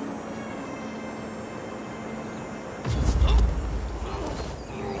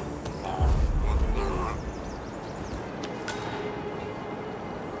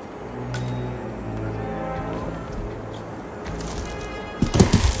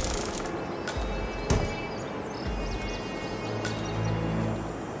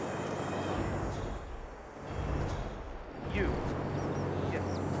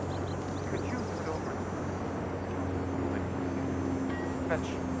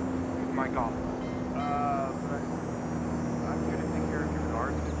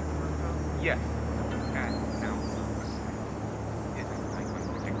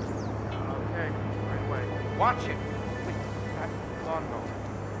 Watch it! Wait, that lawnmower.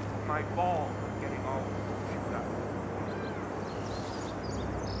 My ball is getting all chewed up.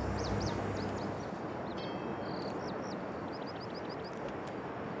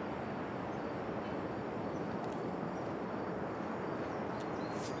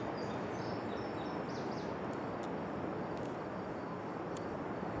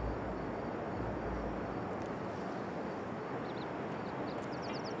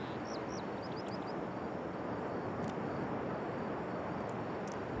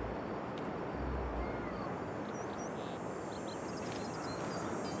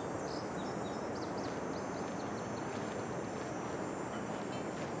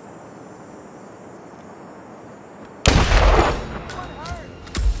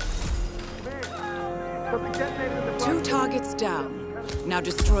 Two targets down. Now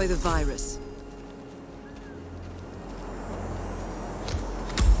destroy the virus.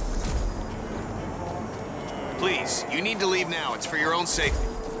 Please, you need to leave now. It's for your own safety.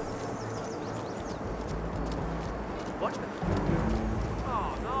 What?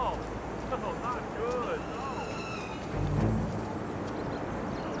 Oh, no. No, not good.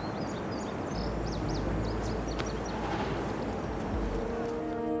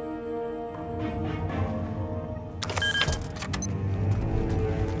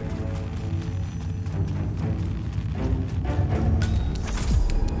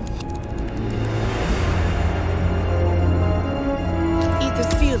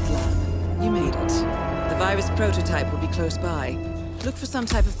 prototype will be close by. Look for some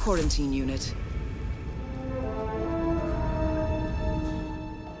type of quarantine unit.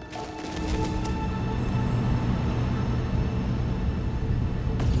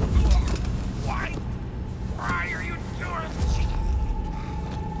 Why are you doing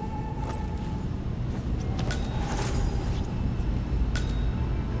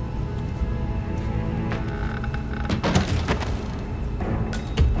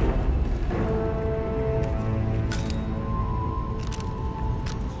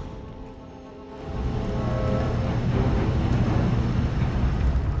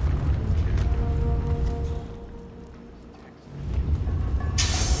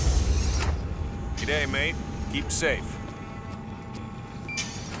G'day, mate. Keep safe.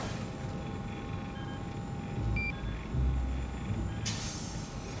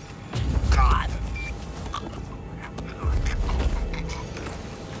 God!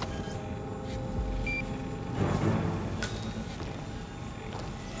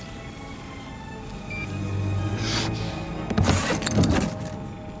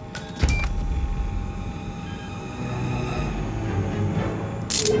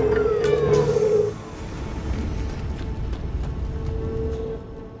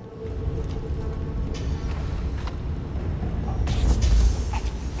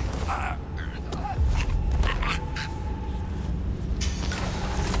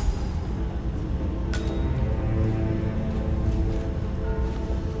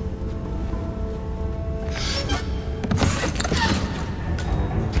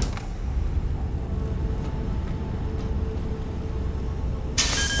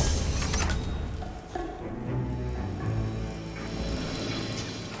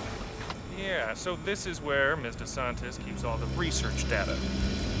 Yeah, so this is where Ms. DeSantis keeps all the research data.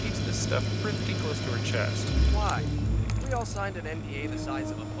 Keeps this stuff pretty close to her chest. Why? We all signed an NDA the size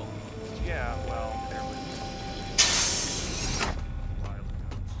of a phone. Yeah, well, there was...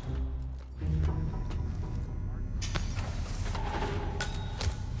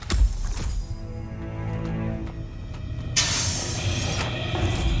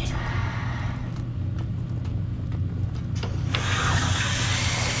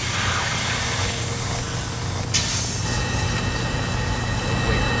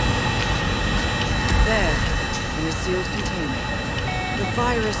 Sealed container. The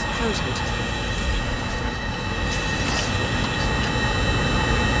virus prototype.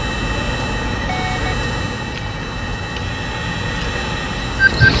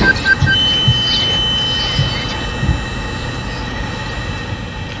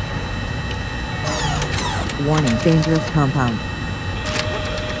 Warning, dangerous compound.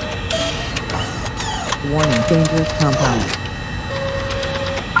 Warning, dangerous compound.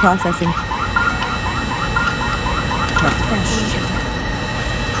 Processing.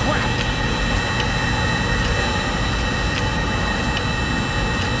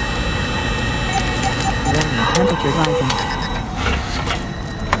 Temperature rising.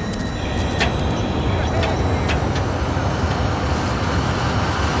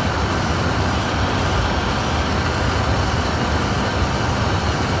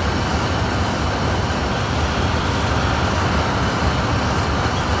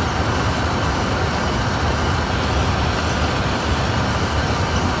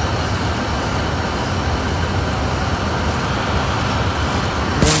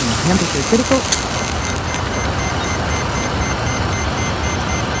 Temperature critical.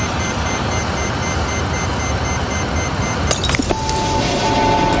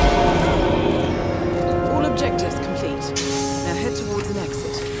 All objectives complete. Now head towards an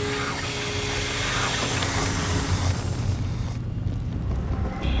exit.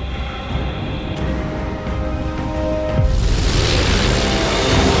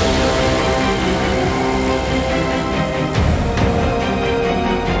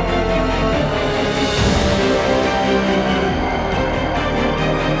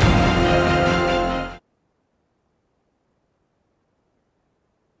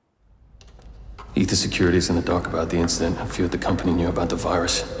 The security's in the dark about the incident. A few at the company knew about the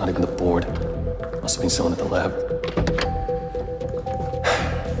virus. Not even the board. Must have been someone at the lab.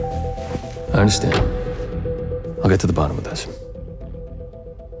 I understand. I'll get to the bottom of this.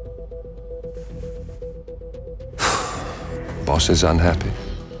 Boss is unhappy.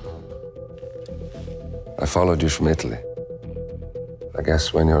 I followed you from Italy. I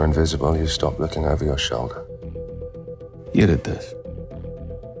guess when you're invisible, you stop looking over your shoulder. You did this.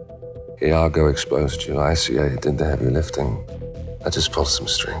 Iago exposed you. ICA did the heavy lifting. I just pulled some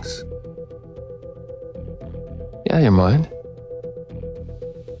strings. Yeah, your mind.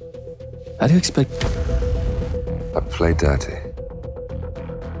 How do you expect... I play dirty.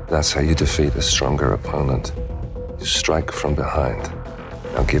 That's how you defeat a stronger opponent. You strike from behind.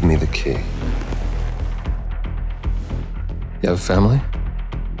 Now give me the key. You have a family?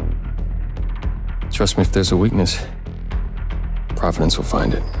 Trust me, if there's a weakness, Providence will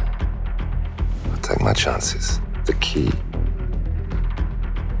find it. I'll take my chances. The key.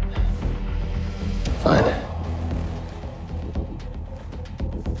 Fine.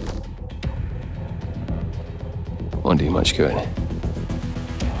 Won't do you much good.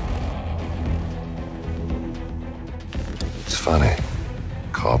 It's funny.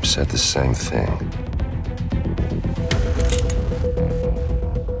 Cobb said the same thing.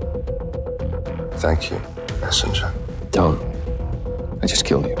 Thank you, messenger. Don't. I just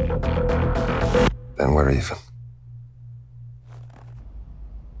killed you. Then we're even.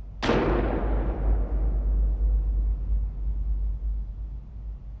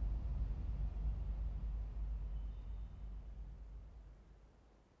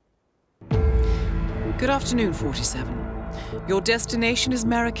 Good afternoon, 47. Your destination is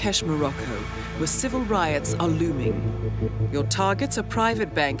Marrakesh, Morocco, where civil riots are looming. Your targets are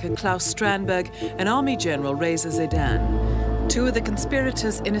private banker Klaus Strandberg and Army General Reza Zaidan, two of the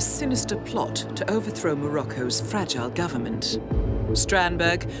conspirators in a sinister plot to overthrow Morocco's fragile government.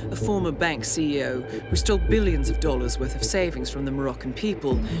 Strandberg, a former bank CEO who stole billions of dollars worth of savings from the Moroccan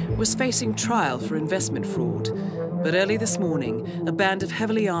people, was facing trial for investment fraud. But early this morning, a band of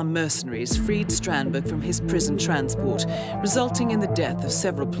heavily armed mercenaries freed Strandberg from his prison transport, resulting in the death of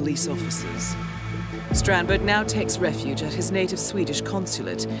several police officers. Strandberg now takes refuge at his native Swedish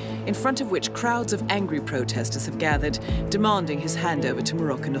consulate, in front of which crowds of angry protesters have gathered, demanding his handover to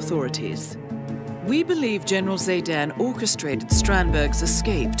Moroccan authorities. We believe General Zaidan orchestrated Strandberg's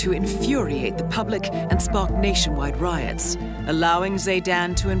escape to infuriate the public and spark nationwide riots, allowing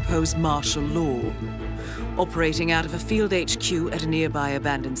Zaidan to impose martial law. Operating out of a field HQ at a nearby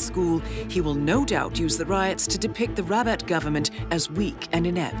abandoned school, he will no doubt use the riots to depict the Rabat government as weak and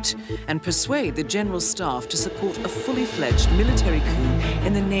inept, and persuade the general staff to support a fully fledged military coup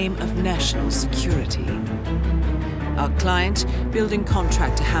in the name of national security. Our client, building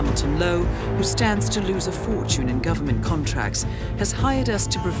contractor Hamilton Lowe, who stands to lose a fortune in government contracts, has hired us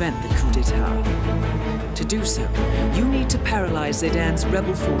to prevent the coup d'etat. To do so, you need to paralyze Zaidan's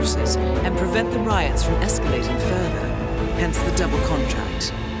rebel forces and prevent the riots from escalating further, hence the double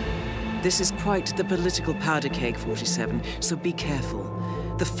contract. This is quite the political powder keg, 47, so be careful.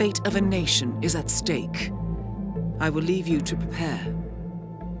 The fate of a nation is at stake. I will leave you to prepare.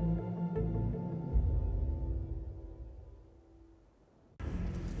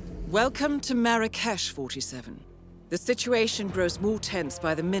 Welcome to Marrakesh, 47. The situation grows more tense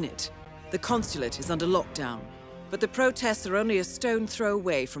by the minute. The consulate is under lockdown, but the protests are only a stone throw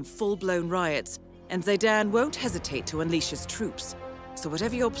away from full-blown riots, and Zaidan won't hesitate to unleash his troops. So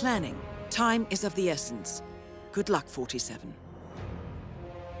whatever you're planning, time is of the essence. Good luck, 47.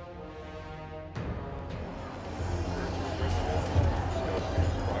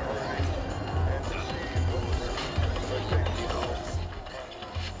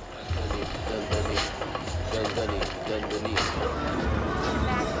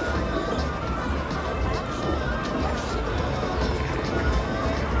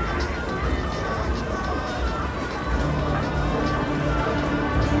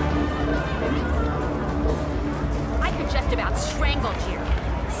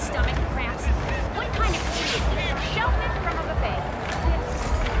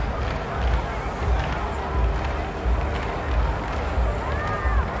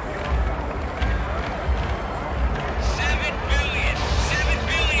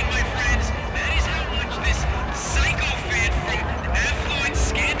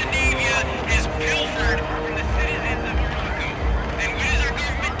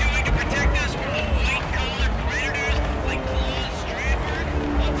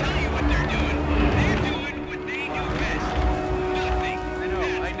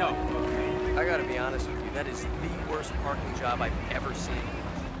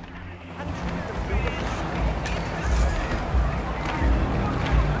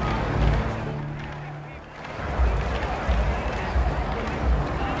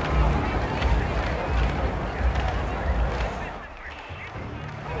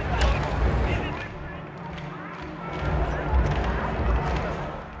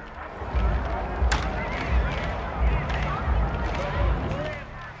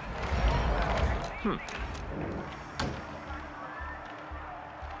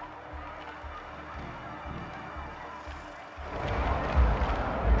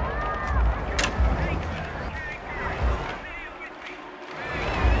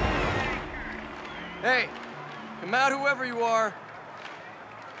 Hey, come out whoever you are.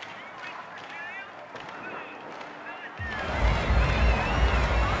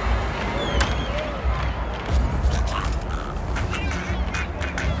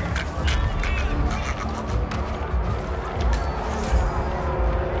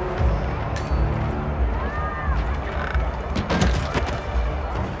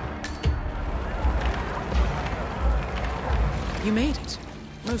 You made it.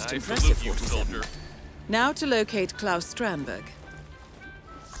 Most I impressive, salute you, 47. soldier. Now to locate Klaus Strandberg.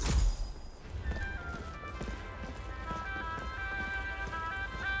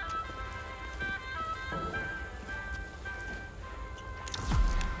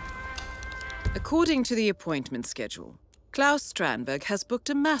 According to the appointment schedule, Klaus Strandberg has booked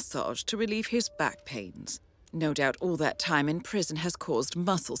a massage to relieve his back pains. No doubt all that time in prison has caused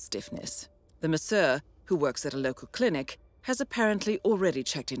muscle stiffness. The masseur, who works at a local clinic, has apparently already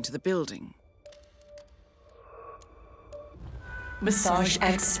checked into the building. Massage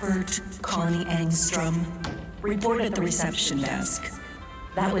expert Connie Engstrom. Report at the reception desk.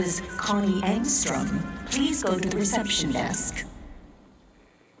 That was Connie Engstrom. Please go to the reception desk.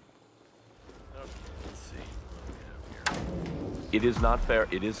 It is not fair.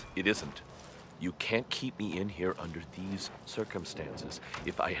 It isn't. You can't keep me in here under these circumstances.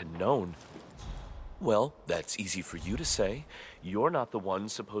 If I had known... Well, that's easy for you to say. You're not the one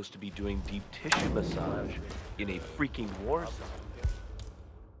supposed to be doing deep tissue massage in a freaking war zone.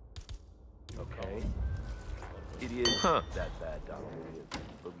 Okay? It is that bad, Doctor. It is.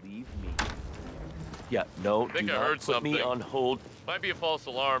 Believe me. Yeah, no, I think do I not heard put something. me on hold. Might be a false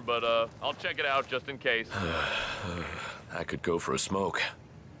alarm, but I'll check it out just in case. I could go for a smoke.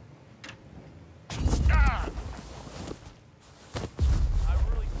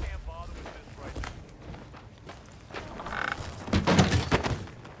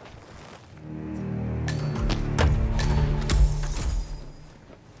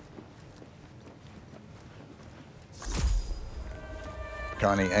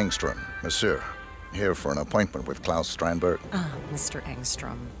 Connie Engstrom, Monsieur. Here for an appointment with Klaus Strandberg. Ah, Mr.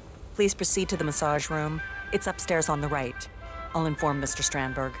 Engstrom. Please proceed to the massage room. It's upstairs on the right. I'll inform Mr.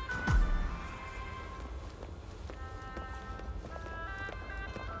 Strandberg.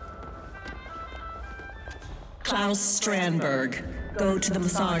 Klaus Strandberg, go to the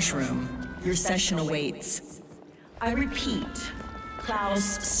massage room. Your session awaits. I repeat,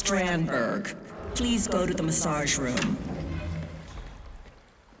 Klaus Strandberg, please go to the massage room.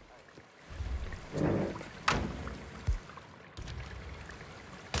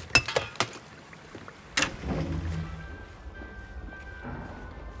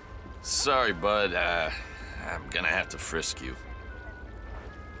 Sorry, bud. I'm gonna have to frisk you.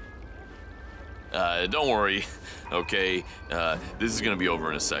 Don't worry, okay? This is gonna be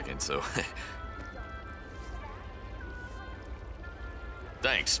over in a second, so...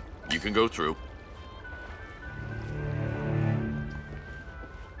 Thanks. You can go through.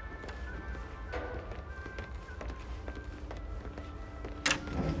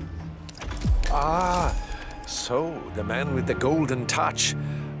 Ah, so the man with the golden touch.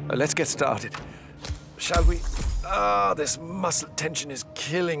 Let's get started. Shall we? Ah, this muscle tension is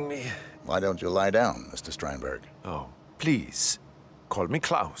killing me. Why don't you lie down, Mr. Strandberg? Oh, please, call me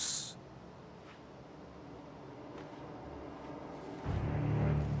Klaus.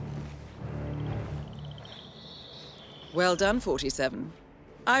 Well done, 47.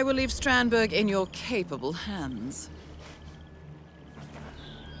 I will leave Strandberg in your capable hands.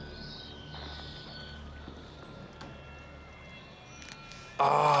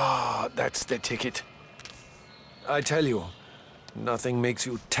 Ah, that's the ticket. I tell you, nothing makes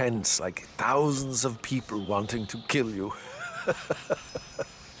you tense like thousands of people wanting to kill you.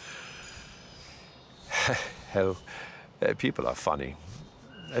 Hell, people are funny.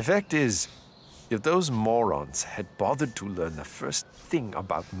 The fact is, if those morons had bothered to learn the first thing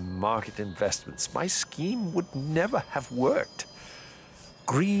about market investments, my scheme would never have worked.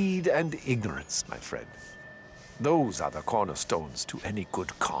 Greed and ignorance, my friend. Those are the cornerstones to any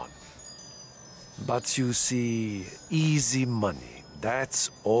good con. But you see, easy money,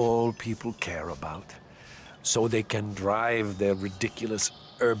 that's all people care about. So they can drive their ridiculous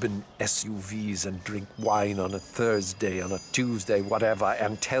urban SUVs and drink wine on a Thursday, on a Tuesday, whatever,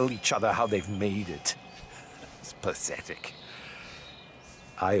 and tell each other how they've made it. It's pathetic.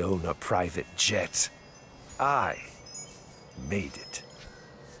 I own a private jet. I made it.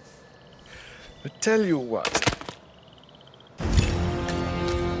 But tell you what.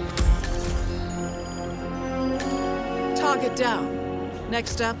 Target down.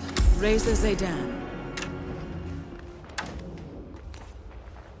 Next up, Razor Zaydan.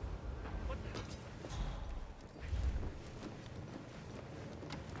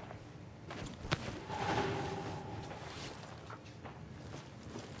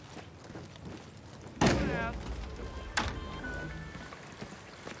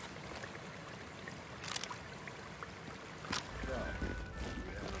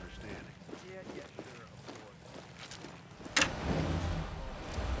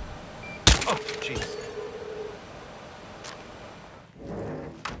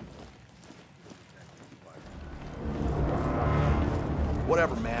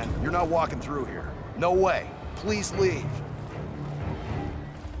 walking through here. No way. Please leave.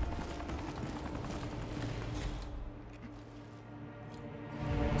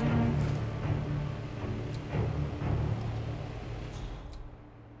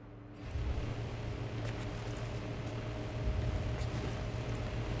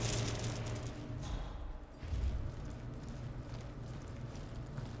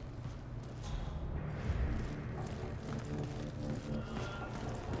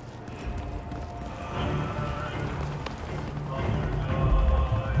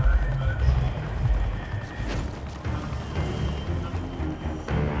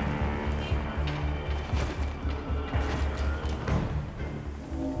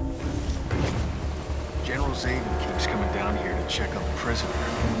 General Zayden keeps coming down here to check on the prisoner.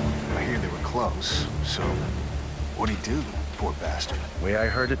 I hear they were close, so what'd he do, poor bastard? Way I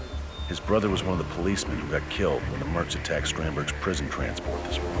heard it, his brother was one of the policemen who got killed when the mercs attacked Strandberg's prison transport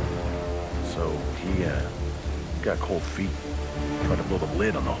this morning. So he got cold feet, tried to blow the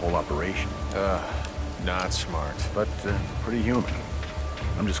lid on the whole operation. Not smart. But pretty human.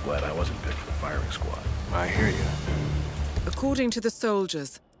 I'm just glad I wasn't picked for the firing squad. I hear you. According to the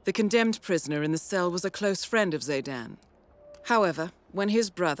soldiers, the condemned prisoner in the cell was a close friend of Zayden. However, when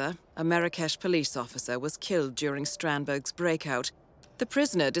his brother, a Marrakesh police officer, was killed during Strandberg's breakout, the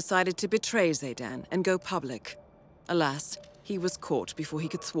prisoner decided to betray Zayden and go public. Alas, he was caught before he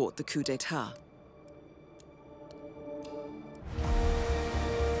could thwart the coup d'etat.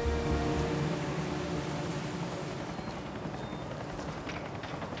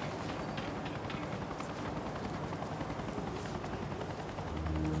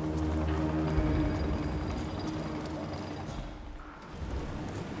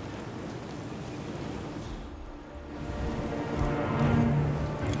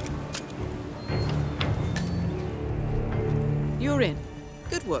 You're in.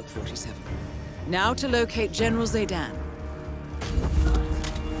 Good work, 47. Now to locate General Zayden.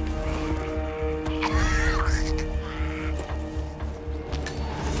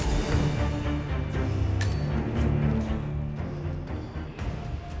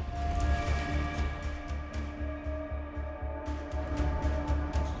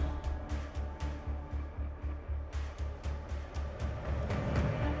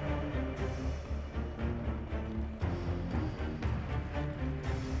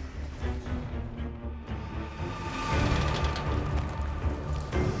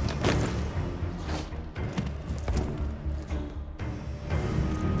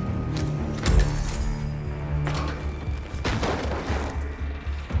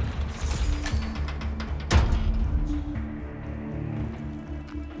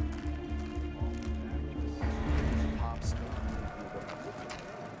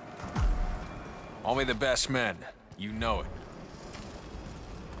 Only the best men. You know it.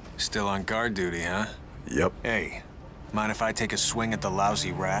 Still on guard duty, huh? Yep. Hey, mind if I take a swing at the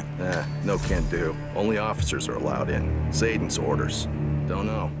lousy rat? No can do. Only officers are allowed in. Zayden's orders. Don't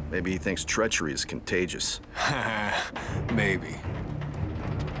know. Maybe he thinks treachery is contagious. Maybe.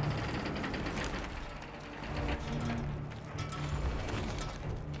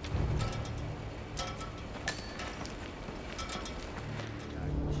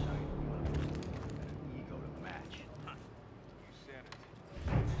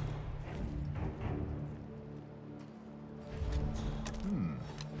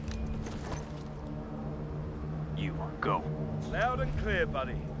 Go. Loud and clear,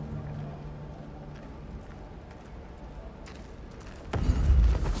 buddy.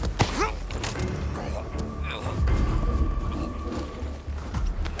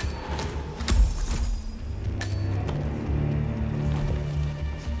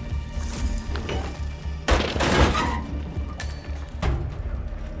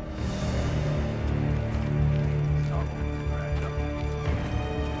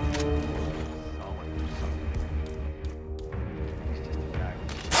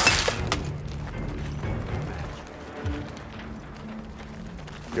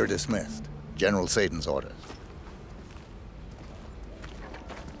 You're dismissed. General Zayden's orders.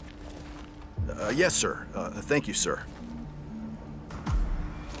 Yes, sir. Thank you, sir.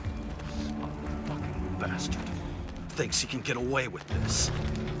 Bastard. Thinks he can get away with this.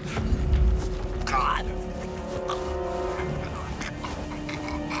 God!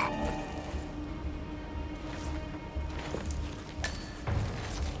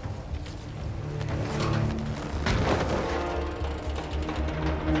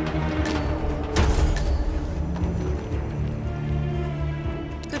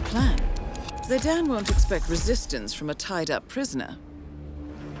 Zayden won't expect resistance from a tied-up prisoner.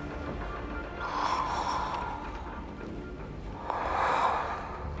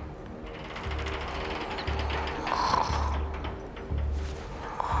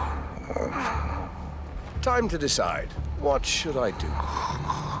 Time to decide. What should I do?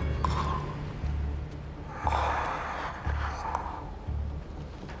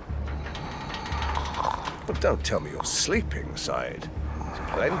 But don't tell me you're sleeping, Said. There's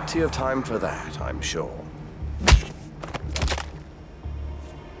plenty of time for that, I'm sure.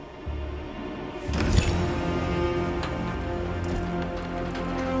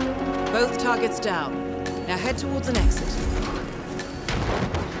 Both targets down. Now head towards an exit.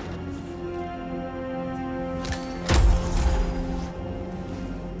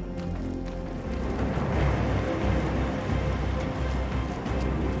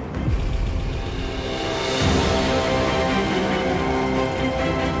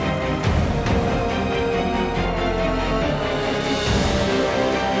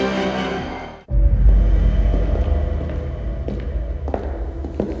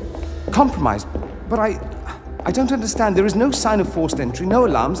 Compromised, but I don't understand. There is no sign of forced entry, no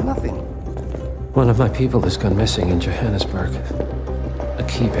alarms, nothing. One of my people has gone missing in Johannesburg. A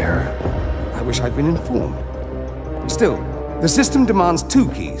key bearer. I wish I'd been informed. Still, the system demands 2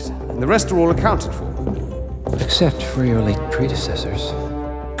 keys, and the rest are all accounted for. Except for your late predecessors.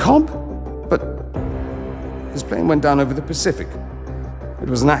 Comp? But his plane went down over the Pacific. It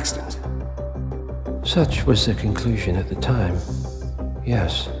was an accident. Such was the conclusion at the time.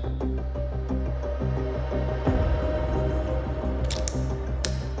 Yes.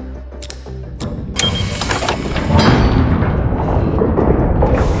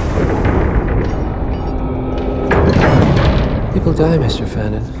 People die, Mr.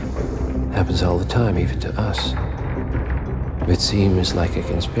 Fannin. Happens all the time, even to us. It seems like a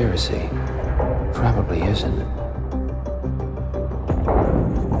conspiracy. Probably isn't.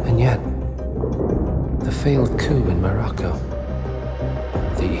 And yet, the failed coup in Morocco,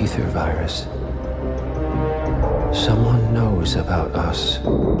 the ether virus. Someone knows about us.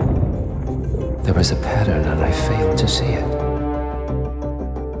 There was a pattern and I failed to see it.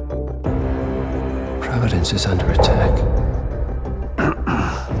 Providence is under attack.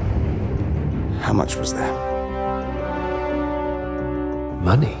 How much was there?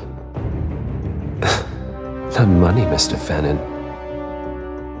 Money? Not money, Mr. Fannin.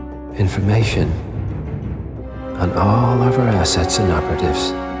 Information on all of our assets and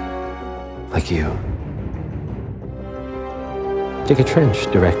operatives. Like you. Dig a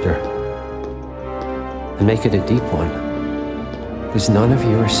trench, Director. And make it a deep one. Because none of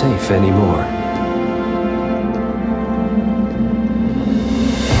you are safe anymore.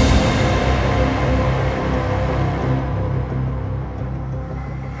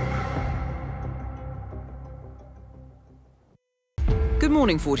 Good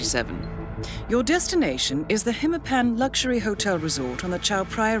morning, 47. Your destination is the Hitman luxury hotel resort on the Chao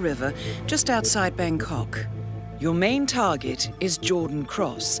Phraya River, just outside Bangkok. Your main target is Jordan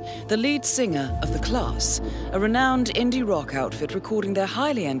Cross, the lead singer of The Class, a renowned indie rock outfit recording their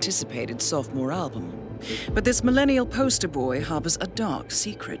highly anticipated sophomore album. But this millennial poster boy harbors a dark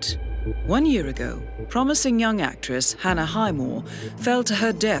secret. 1 year ago, promising young actress Hannah Highmore fell to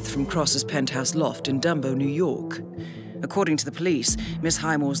her death from Cross's penthouse loft in Dumbo, New York. According to the police, Miss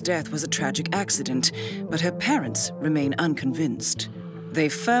Highmore's death was a tragic accident, but her parents remain unconvinced. They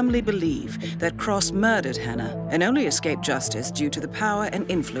firmly believe that Cross murdered Hannah and only escaped justice due to the power and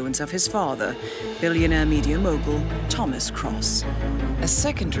influence of his father, billionaire media mogul Thomas Cross. A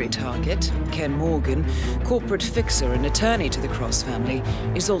secondary target, Ken Morgan, corporate fixer and attorney to the Cross family,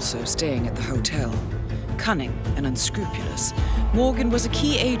 is also staying at the hotel. Cunning and unscrupulous, Morgan was a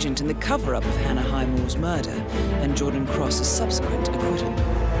key agent in the cover-up of Hannah Highmore's murder and Jordan Cross's subsequent acquittal.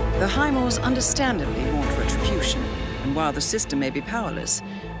 The Highmores understandably want retribution, and while the system may be powerless,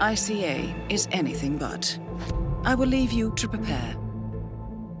 ICA is anything but. I will leave you to prepare.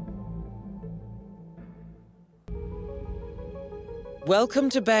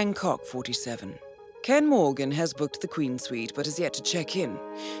 Welcome to Bangkok, 47. Ken Morgan has booked the Queen Suite, but has yet to check in.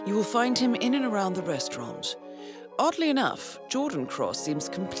 You will find him in and around the restaurant. Oddly enough, Jordan Cross seems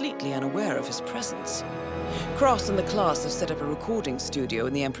completely unaware of his presence. Cross and the Class have set up a recording studio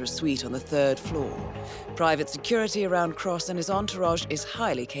in the Emperor's Suite on the 3rd floor. Private security around Cross and his entourage is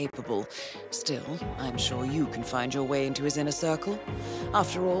highly capable. Still, I'm sure you can find your way into his inner circle.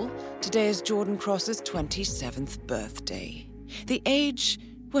 After all, today is Jordan Cross's 27th birthday. The age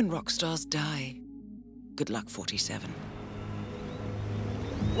when rock stars die. Good luck, 47.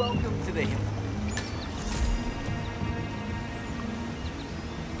 Welcome to the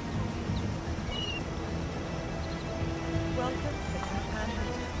Welcome to the Hitman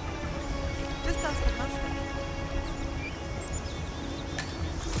Hotel. Just ask the husband.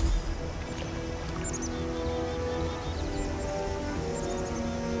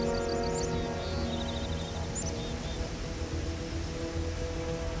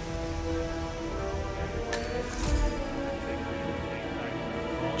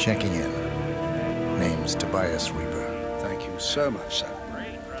 Checking in. Name's Tobias Reaper. Thank you so much,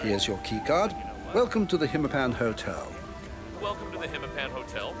 sir. Here's your keycard. Welcome to the Hitman Hotel. Welcome to the Hitman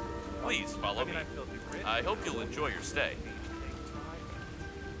Hotel. Please follow me. I hope you'll enjoy your stay.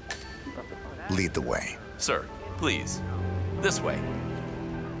 Lead the way. Sir, please. This way.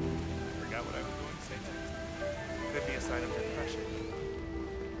 Forgot what I was going to say next. Could be a sign of depression.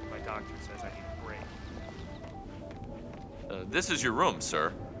 My doctor says I need a break. This is your room,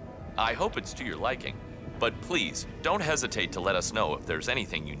 sir. I hope it's to your liking. But please, don't hesitate to let us know if there's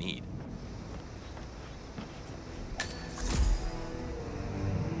anything you need.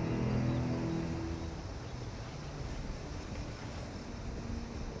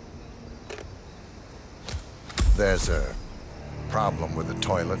 There's a problem with the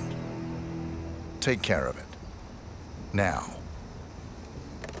toilet. Take care of it. Now.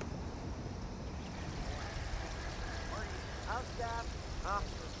 House staff.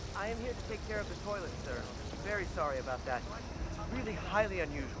 I am here to take care of the toilet, sir. Very sorry about that. It's really highly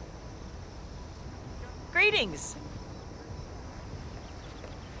unusual. Greetings!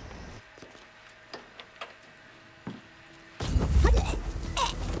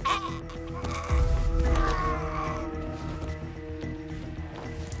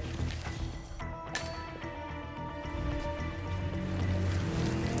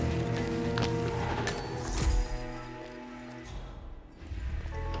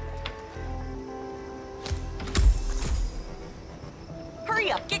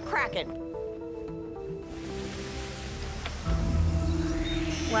 Hurry up, get cracking!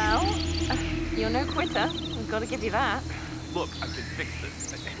 Well, you're no quitter. I've got to give you that. Look, I can fix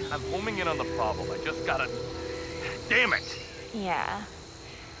this. I'm homing in on the problem. I just gotta... Damn it! Yeah.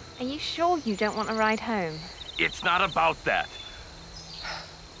 Are you sure you don't want a ride home? It's not about that.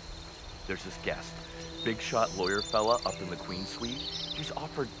 There's this guest. Big shot lawyer fella up in the Queen Suite. He's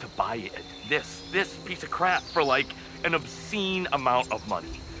offered to buy it. This piece of crap for like an obscene amount of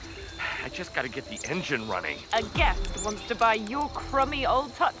money. I just gotta get the engine running. A guest wants to buy your crummy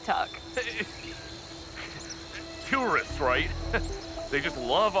old tuk-tuk. Tourists, right? They just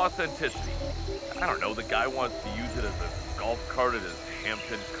love authenticity. I don't know, the guy wants to use it as a golf cart at his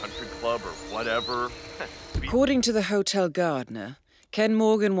Hampton Country Club or whatever. According to the hotel gardener, Ken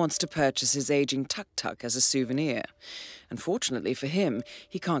Morgan wants to purchase his aging tuk-tuk as a souvenir. Unfortunately for him,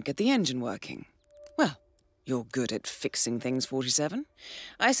 he can't get the engine working. Well, you're good at fixing things, 47.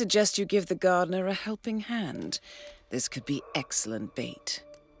 I suggest you give the gardener a helping hand. This could be excellent bait.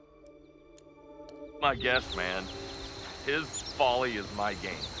 My guess, man. His folly is my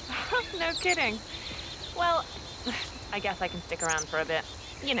game. No kidding. Well, I guess I can stick around for a bit.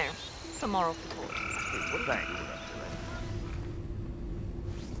 You know, for moral support. What bank is that today?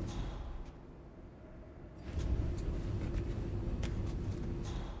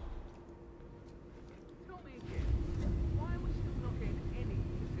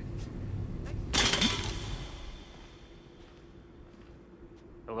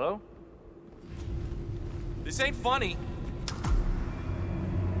 Hello? This ain't funny.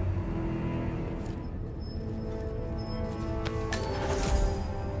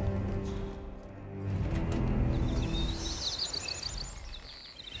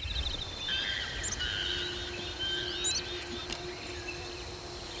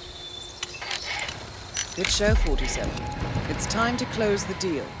 Good show, 47. It's time to close the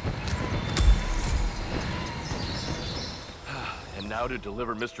deal. And now to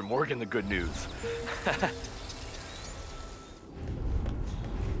deliver Mr. Morgan the good news.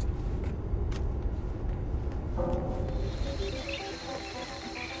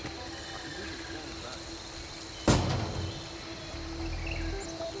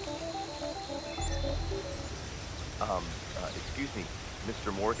 Excuse me,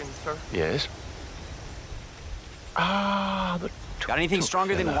 Mr. Morgan, sir? Yes? Got anything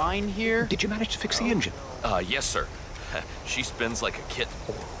stronger than wine here? Did you manage to fix the engine? Yes, sir. She spins like a kitten.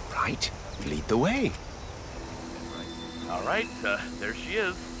 All right, lead the way. All right, there she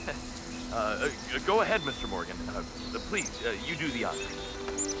is. Go ahead, Mr. Morgan. Please, you do the honors.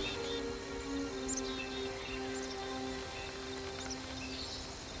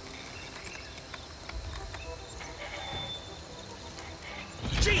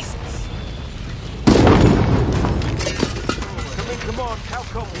 Jesus! Come on, how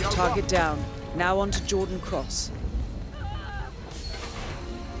come we are Target down. Now on to Jordan Cross.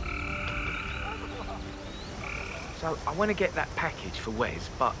 So, I want to get that package for Wes,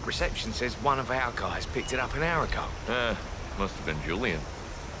 but reception says one of our guys picked it up an hour ago. Must have been Julian.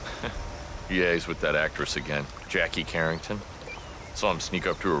 Yeah, he's with that actress again, Jackie Carrington. Saw him sneak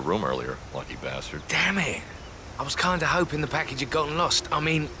up to her room earlier, lucky bastard. Damn it! I was kinda hoping the package had gotten lost. I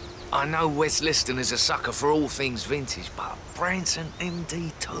mean, I know Wes Liston is a sucker for all things vintage, but Branson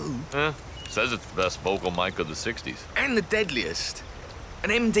MD2? Says it's the best vocal mic of the 60s. And the deadliest. An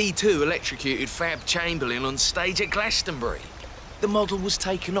MD2 electrocuted Fab Chamberlain on stage at Glastonbury. The model was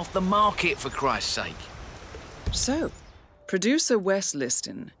taken off the market, for Christ's sake. So, producer Wes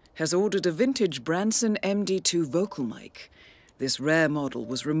Liston has ordered a vintage Branson MD2 vocal mic. This rare model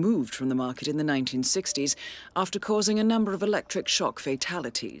was removed from the market in the 1960s after causing a number of electric shock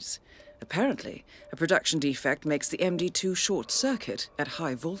fatalities. Apparently, a production defect makes the MD2 short-circuit at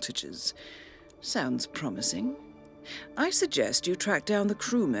high voltages. Sounds promising. I suggest you track down the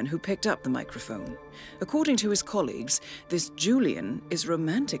crewman who picked up the microphone. According to his colleagues, this Julian is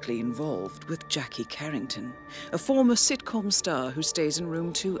romantically involved with Jackie Carrington, a former sitcom star who stays in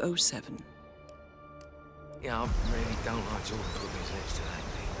room 207. Yeah, I really don't like Jordan putting his lips to that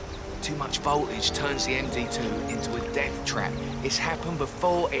thing. Too much voltage turns the MD2 into a death trap. It's happened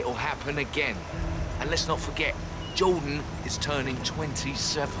before, it'll happen again. And let's not forget, Jordan is turning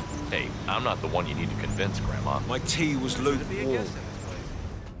 27. Hey, I'm not the one you need to convince, Grandma. My tea was lukewarm.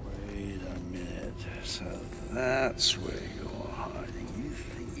 Wait a minute. So that's where you're hiding. You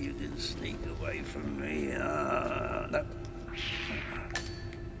think you can sneak away from me? No.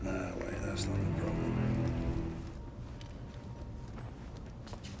 No, wait, that's not a problem.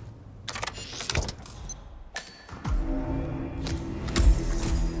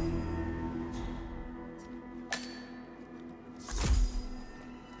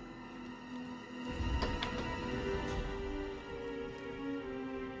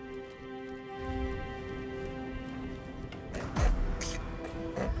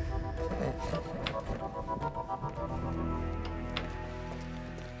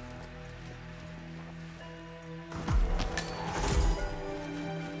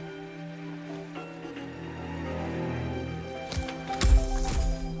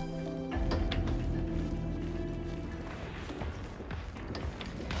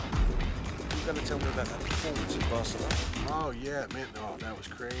 You gotta tell me about that performance in Barcelona. Oh, yeah, man. Oh, that was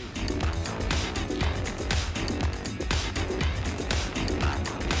crazy.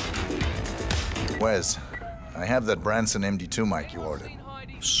 Wes, I have that Branson MD2 mic you ordered.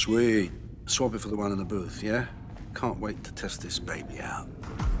 Sweet. Swap it for the one in the booth, yeah? Can't wait to test this baby out.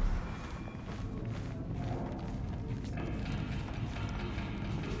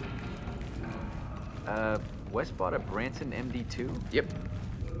 Wes bought a Branson MD2? Yep.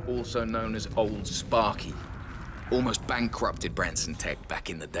 Also known as Old Sparky. Almost bankrupted Branson Tech back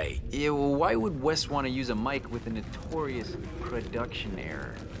in the day. Yeah, well, why would Wes want to use a mic with a notorious production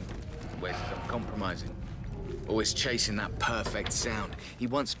error? Wes is uncompromising. Always chasing that perfect sound. He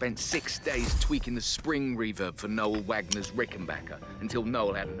once spent 6 days tweaking the spring reverb for Noel Wagner's Rickenbacker until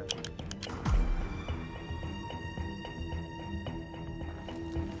Noel had enough.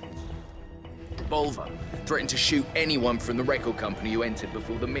 Volvo threatened to shoot anyone from the record company who entered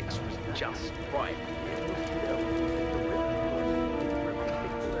before the mix was just right.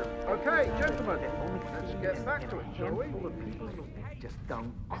 Okay, gentlemen, let's get back to it, shall we? Just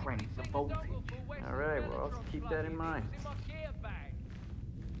don't crank the voltage. All right, well, let's keep that in mind.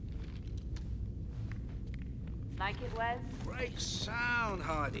 Like it, Wes? Great sound,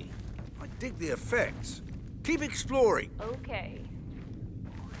 Hardy. I dig the effects. Keep exploring. Okay.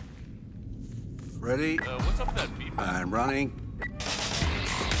 Ready? What's up with that feed? I'm running.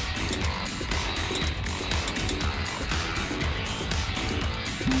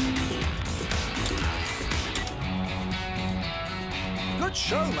 Good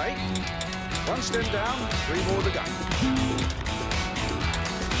show, mate. One stem down, 3 more to go.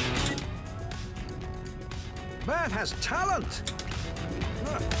 Man has talent.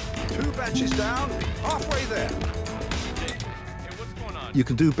 2 batches down, halfway there. You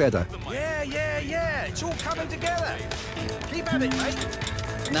can do better. Yeah. It's all coming together. Keep at it,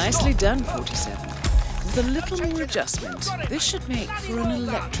 mate. Nicely done, 47. With a little more adjustment, this should make for an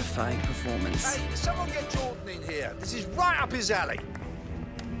electrifying performance. Hey, someone get Jordan in here. This is right up his alley.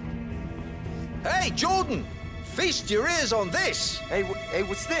 Hey, Jordan! Feast your ears on this! Hey,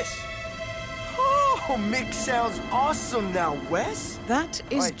 what's this? Oh, Mick sounds awesome now, Wes. That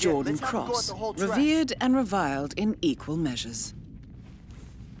is Right, Jordan let's have him go Cross, at the whole track. revered and reviled in equal measures.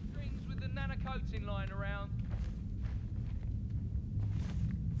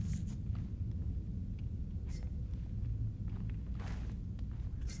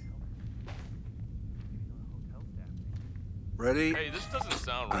 Ready? Hey, this doesn't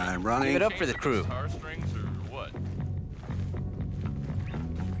sound right. I'm running. Give it up for the crew. Guitar strings or what?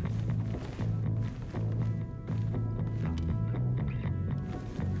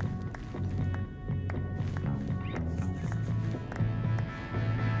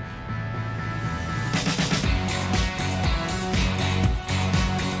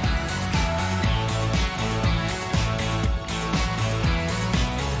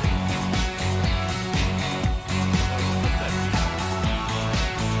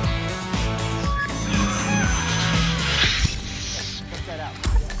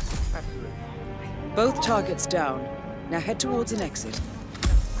 Absolutely. Both targets down. Now head towards an exit.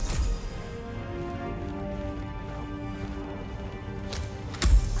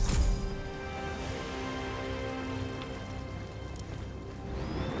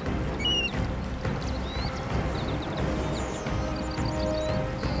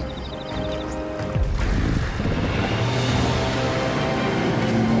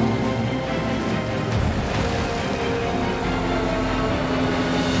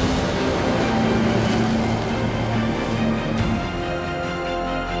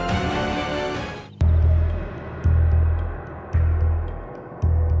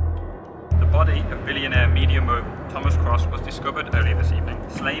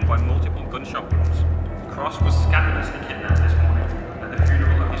 Slain by multiple gunshot wounds. Cross was scandalously kidnapped this morning at the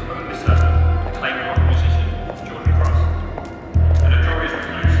funeral of his only son, claiming of musician Jordan Cross. A notorious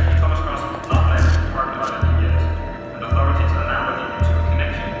recluse, Thomas Cross not left Rhode Island in years, and authorities are now looking into a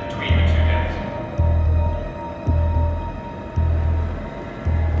connection between the two gangs.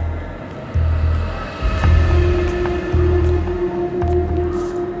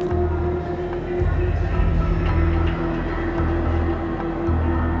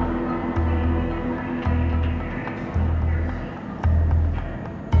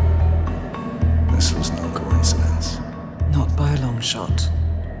 Shot.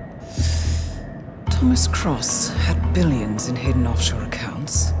 Thomas Cross had billions in hidden offshore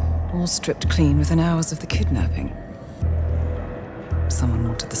accounts, all stripped clean within hours of the kidnapping. Someone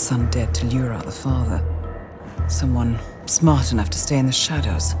wanted the son dead to lure out the father. Someone smart enough to stay in the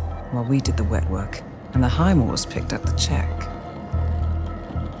shadows while we did the wet work, and the Highmoors picked up the check.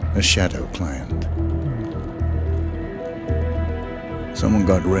 A shadow client. Someone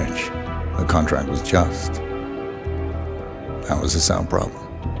got rich. The contract was just. That was a sound problem.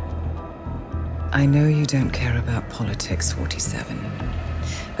 I know you don't care about politics, 47.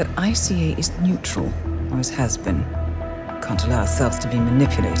 But ICA is neutral, always has been. Can't allow ourselves to be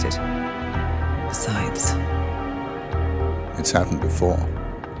manipulated. Besides... It's happened before.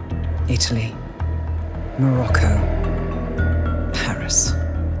 Italy. Morocco. Paris.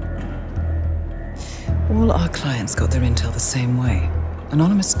 All our clients got their intel the same way.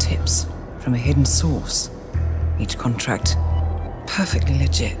 Anonymous tips from a hidden source. Each contract perfectly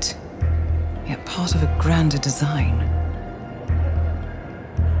legit, yet part of a grander design.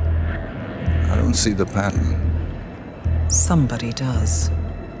 I don't see the pattern. Somebody does.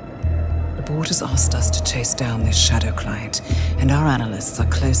 The board has asked us to chase down this shadow client, and our analysts are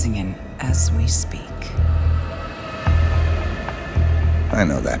closing in as we speak. I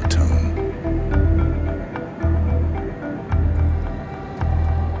know that tone.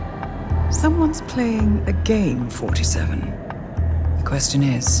 Someone's playing a game, 47. The question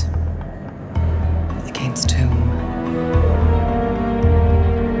is, against whom?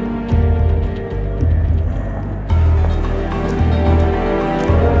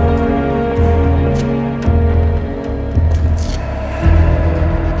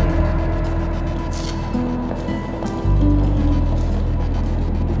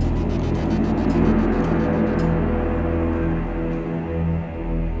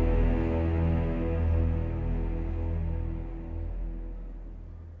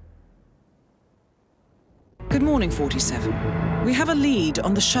 Good morning, 47. We have a lead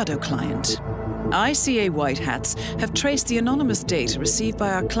on the shadow client. ICA White Hats have traced the anonymous data received by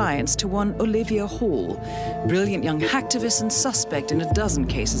our clients to one Olivia Hall, brilliant young hacktivist and suspect in a dozen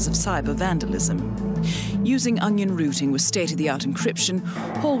cases of cyber vandalism. Using onion routing with state-of-the-art encryption,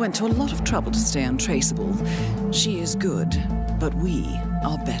 Hall went to a lot of trouble to stay untraceable. She is good, but we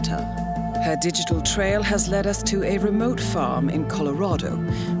are better. Her digital trail has led us to a remote farm in Colorado,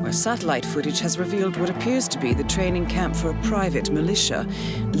 where satellite footage has revealed what appears to be the training camp for a private militia,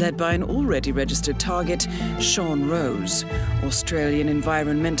 led by an already registered target, Sean Rose, Australian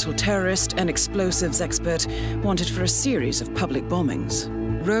environmental terrorist and explosives expert wanted for a series of public bombings.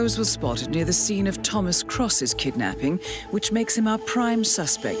 Rose was spotted near the scene of Thomas Cross's kidnapping, which makes him our prime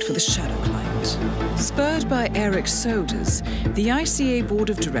suspect for the shadow client. Spurred by Eric Sodas, the ICA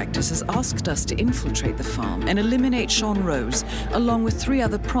Board of Directors has asked us to infiltrate the farm and eliminate Sean Rose, along with 3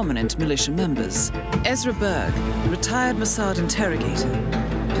 other prominent militia members. Ezra Berg, retired Mossad interrogator,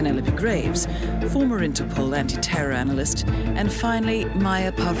 Penelope Graves, former Interpol anti-terror analyst, and finally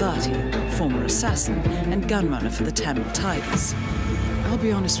Maya Parvati, former assassin and gunrunner for the Tamil Tigers. I'll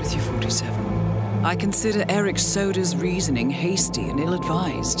be honest with you, 47. I consider Eric Soda's reasoning hasty and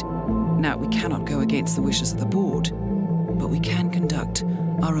ill-advised. Now, we cannot go against the wishes of the board, but we can conduct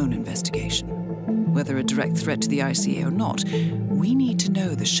our own investigation. Whether a direct threat to the ICA or not, we need to know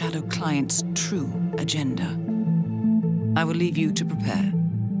the shadow client's true agenda. I will leave you to prepare.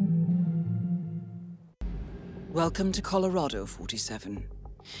 Welcome to Colorado, 47.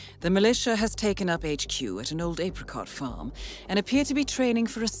 The militia has taken up HQ at an old apricot farm and appear to be training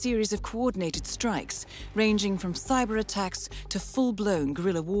for a series of coordinated strikes, ranging from cyber attacks to full-blown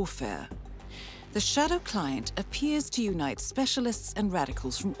guerrilla warfare. The Shadow Client appears to unite specialists and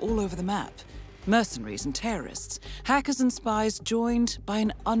radicals from all over the map. Mercenaries and terrorists, hackers and spies joined by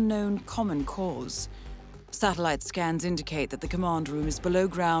an unknown common cause. Satellite scans indicate that the command room is below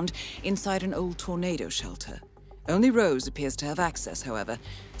ground inside an old tornado shelter. Only Rose appears to have access, however,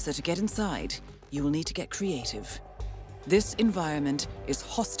 so to get inside, you will need to get creative. This environment is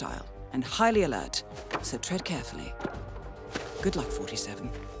hostile and highly alert, so tread carefully. Good luck, 47.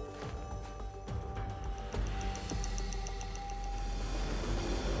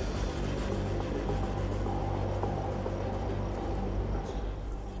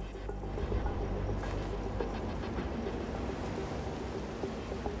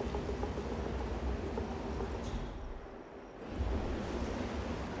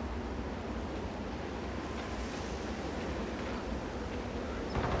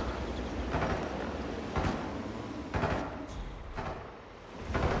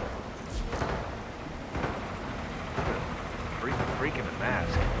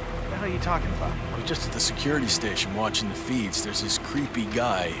 Just at the security station watching the feeds, there's this creepy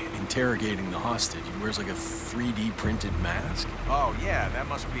guy interrogating the hostage. He wears like a 3D printed mask. Oh yeah, that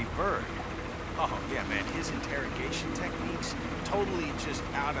must be Bird. Oh yeah, man, his interrogation techniques, totally just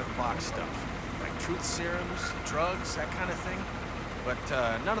out-of-the-box stuff. Like truth serums, drugs, that kind of thing.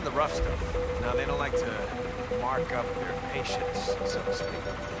 But none of the rough stuff. No, they don't like to mark up their patients, so to speak.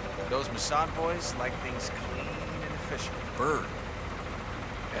 Those Mossad boys like things clean and efficient. Bird?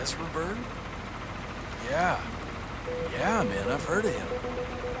 Ezra Bird? Yeah, man, I've heard of him.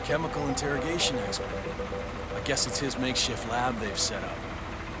 Chemical interrogation expert. I guess it's his makeshift lab they've set up.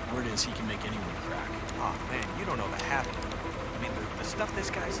 Word is he can make anyone crack. Oh, man, you don't know the half of it. I mean, the stuff this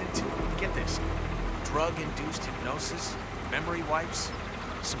guy's into, get this. Drug-induced hypnosis, memory wipes,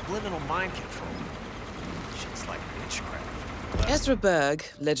 subliminal mind control. Shit's like witchcraft. Ezra Berg,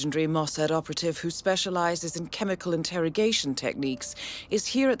 legendary Mossad operative who specializes in chemical interrogation techniques, is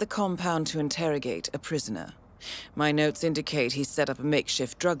here at the compound to interrogate a prisoner. My notes indicate he's set up a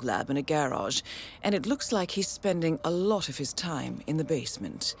makeshift drug lab in a garage, and it looks like he's spending a lot of his time in the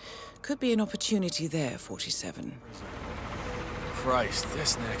basement. Could be an opportunity there, 47. Christ,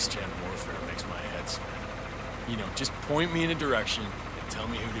 this next-gen warfare makes my head spin. You know, just point me in a direction and tell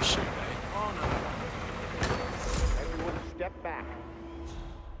me who to shoot, eh? Oh, no. Step back.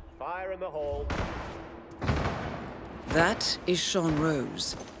 Fire in the hole. That is Sean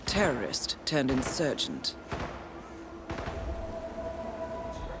Rose, terrorist turned insurgent.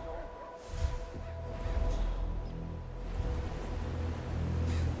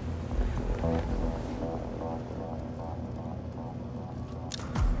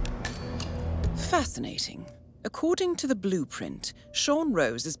 Fascinating. According to the blueprint, Sean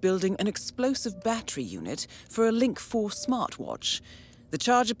Rose is building an explosive battery unit for a Link 4 smartwatch. The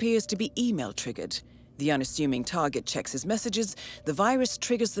charge appears to be email-triggered. The unassuming target checks his messages, the virus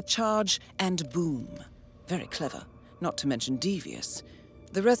triggers the charge, and boom. Very clever, not to mention devious.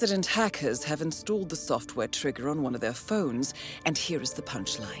 The resident hackers have installed the software trigger on one of their phones, and here is the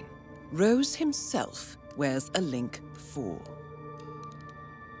punchline. Rose himself wears a Link 4.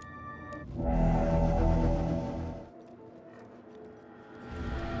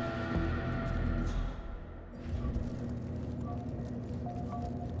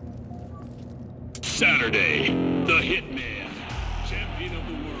 Saturday, the Hitman, champion of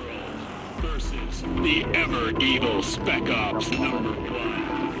the world, versus the ever-evil Spec Ops #1.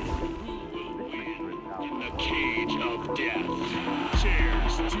 Who will win in the cage of death?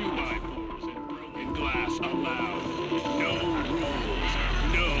 Chairs, 2x4s, and broken glass allowed. No rules,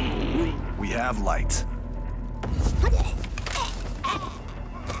 no rules. We have light.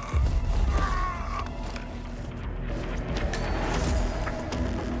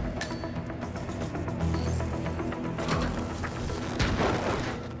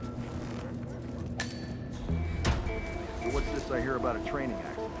 I hear about a training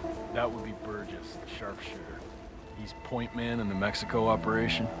accident. That would be Burgess, the sharpshooter. He's point man in the Mexico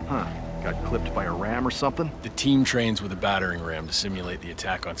operation. Huh. Got clipped by a ram or something? The team trains with a battering ram to simulate the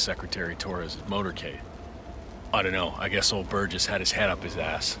attack on Secretary Torres' motorcade. I don't know. I guess old Burgess had his head up his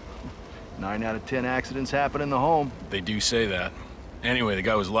ass. 9 out of 10 accidents happen in the home. They do say that. Anyway, the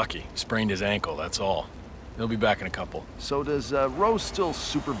guy was lucky. Sprained his ankle, that's all. He'll be back in a couple. So does Rose still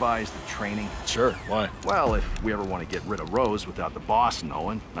supervise the training? Sure, why? Well, if we ever want to get rid of Rose without the boss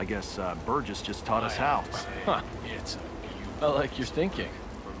knowing, I guess Burgess just taught us how. Huh, I like your thinking.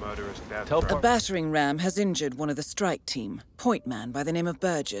 murderous death. A battering ram has injured one of the strike team, point man by the name of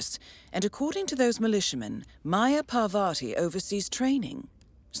Burgess, and according to those militiamen, Maya Parvati oversees training.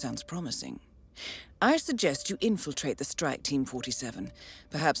 Sounds promising. I suggest you infiltrate the strike team 47.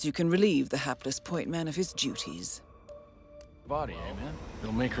 Perhaps you can relieve the hapless point man of his duties. Body, eh, man?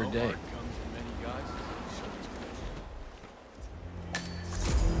 It'll make her day.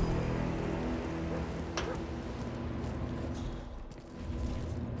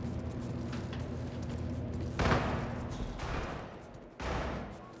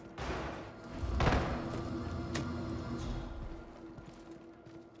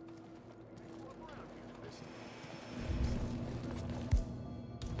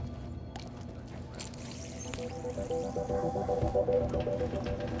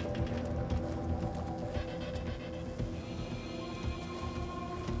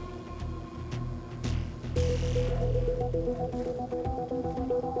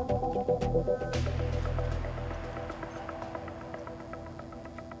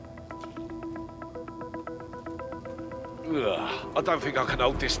 I don't think I can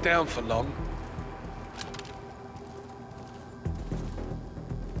hold this down for long.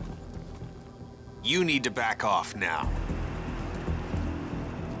 You need to back off now.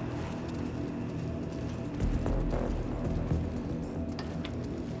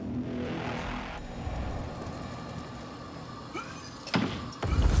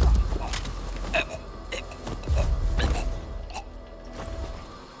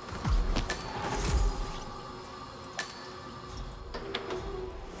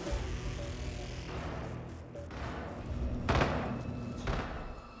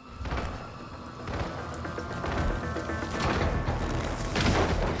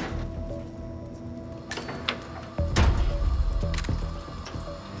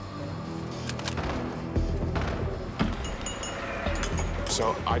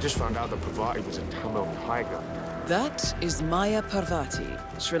 So, I just found out that Parvati was a Tamil tiger. That is Maya Parvati,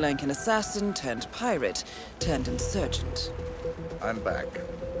 Sri Lankan assassin turned pirate turned insurgent. I'm back.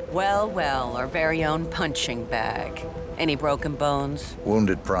 Well, well, our very own punching bag. Any broken bones?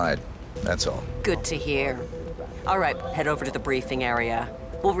 Wounded pride, that's all. Good to hear. All right, head over to the briefing area.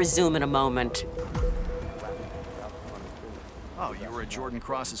 We'll resume in a moment. Oh, you were at Jordan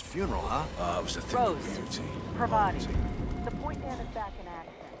Cross's funeral, huh? It was a thing Rose, of beauty. Parvati. The point man is back in action.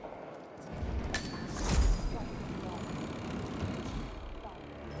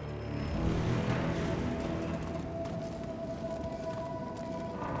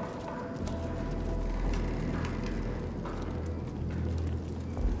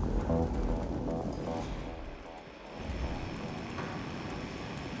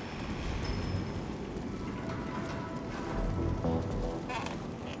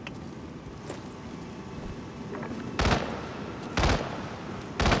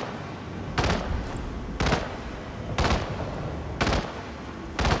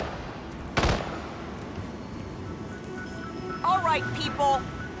 People,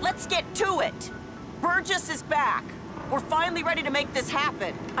 let's get to it. Burgess is back. We're finally ready to make this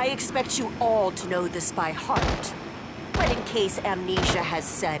happen. I expect you all to know this by heart. But in case amnesia has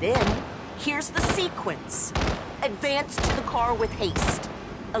set in, here's the sequence. Advance to the car with haste.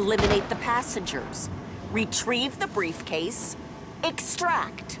 Eliminate the passengers. Retrieve the briefcase.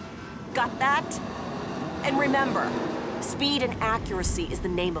 Extract. Got that? And remember, speed and accuracy is the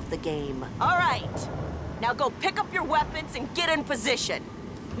name of the game. All right. Now go pick up your weapons and get in position.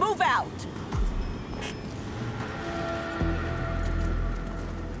 Move out!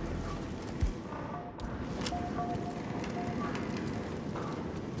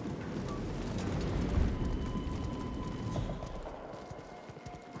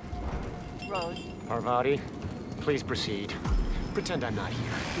 Rose. Parvati, please proceed. Pretend I'm not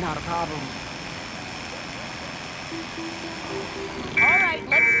here. Not a problem. All right,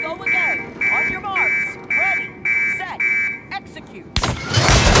 let's go again. On your marks. Ready, set, execute. Read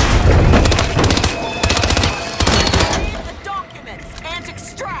the documents and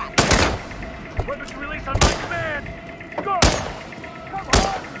extract. Weapons release on my command. Go! Come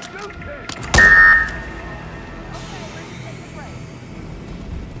on, shoot this!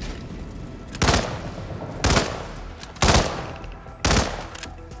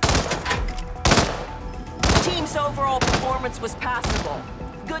 Team's overall performance was passable.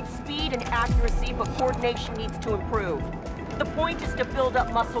 Good speed and accuracy, but coordination needs to improve. The point is to build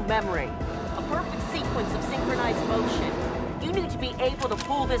up muscle memory. A perfect sequence of synchronized motion. You need to be able to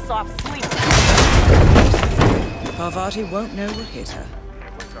pull this off sleeping. Parvati won't know what hit her.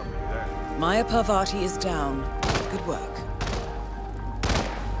 Maya Parvati is down. Good work.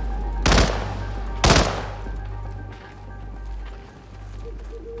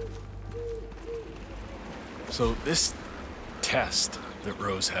 So this test that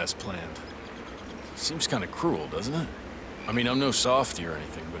Rose has planned seems kind of cruel, doesn't it? I mean, I'm no softie or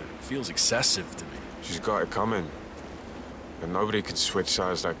anything, but it feels excessive to me. She's got it coming. And nobody could switch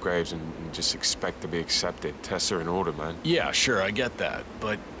sides like Graves and just expect to be accepted. Tests are in order, man. Yeah, sure, I get that.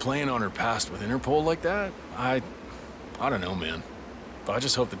 But playing on her past with Interpol like that? I don't know, man. But I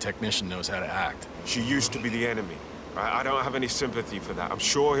just hope the technician knows how to act. She used to be the enemy. I don't have any sympathy for that. I'm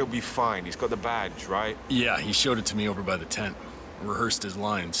sure he'll be fine. He's got the badge, right? Yeah, he showed it to me over by the tent. Rehearsed his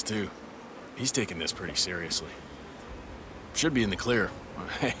lines, too. He's taking this pretty seriously. Should be in the clear.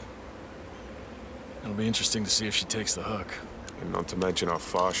 Hey, it'll be interesting to see if she takes the hook. And not to mention how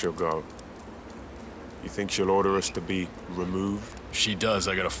far she'll go. You think she'll order us to be removed? If she does,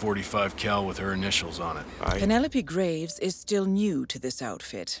 I got a 45 cal with her initials on it. Penelope Graves is still new to this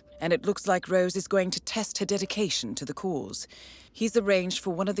outfit, and it looks like Rose is going to test her dedication to the cause. He's arranged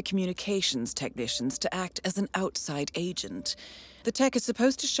for one of the communications technicians to act as an outside agent. The tech is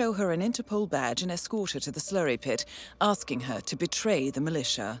supposed to show her an Interpol badge and escort her to the slurry pit, asking her to betray the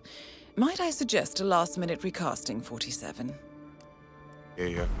militia. Might I suggest a last-minute recasting, 47?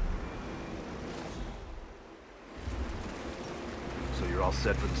 Yeah. So you're all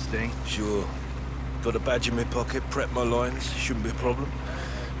set for the sting? Sure. Got a badge in my pocket, prep my lines, shouldn't be a problem.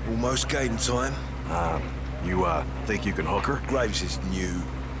 Almost game time. You think you can hook her? Graves is new.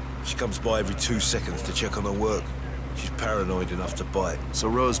 She comes by every 2 seconds to check on her work. She's paranoid enough to bite. So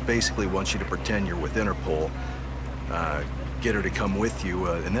Rose basically wants you to pretend you're with Interpol, get her to come with you,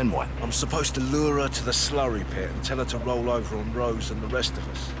 and then what? I'm supposed to lure her to the slurry pit and tell her to roll over on Rose and the rest of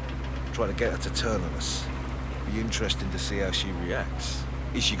us. Try to get her to turn on us. Be interesting to see how she reacts.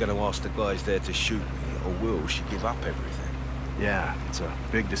 Is she going to ask the guys there to shoot me, or will she give up everything? Yeah, it's a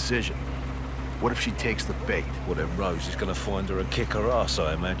big decision. What if she takes the bait? Well, then Rose is going to find her and kick her ass,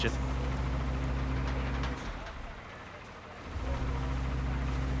 I imagine.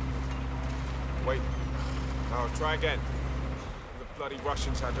 Wait. No, try again. The bloody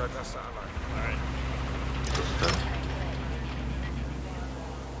Russians hijacked that satellite. All right.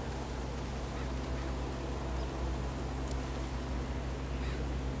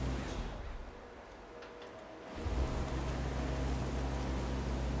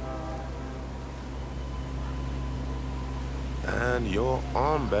 And you're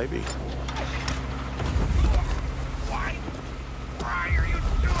on, baby. Why are you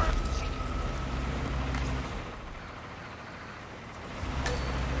doing?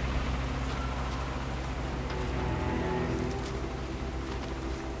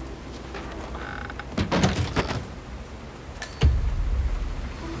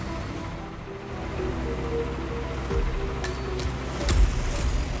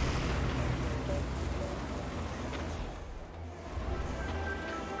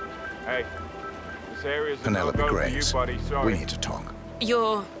 Hey, this area's a Penelope no-go for you, Graves, buddy. Sorry. we need to talk.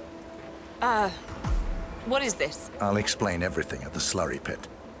 You're... what is this? I'll explain everything at the slurry pit.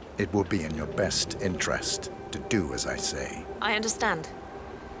 It will be in your best interest to do as I say. I understand.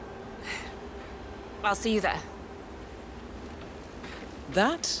 I'll see you there.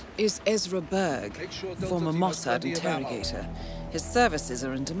 That is Ezra Berg, former Mossad interrogator. His services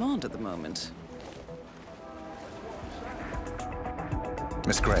are in demand at the moment.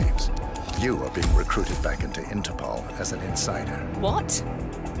 Miss Graves, you are being recruited back into Interpol as an insider. What?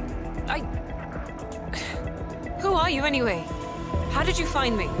 Who are you anyway? How did you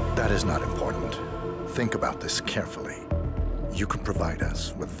find me? That is not important. Think about this carefully. You can provide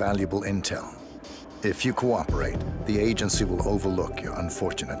us with valuable intel. If you cooperate, the agency will overlook your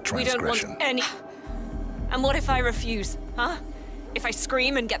unfortunate transgression. We don't want any... And what if I refuse, huh? If I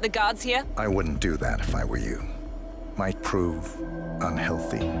scream and get the guards here? I wouldn't do that if I were you. Might prove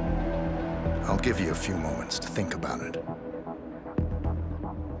unhealthy. I'll give you a few moments to think about it.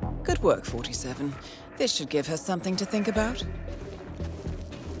 Good work, 47. This should give her something to think about.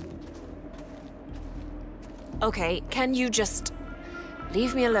 Okay, can you just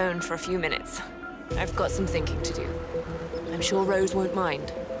leave me alone for a few minutes? I've got some thinking to do. I'm sure Rose won't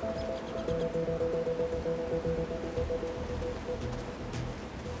mind.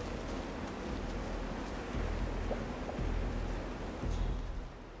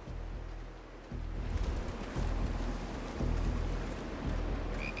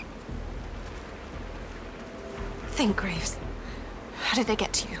 Think, Graves. How did they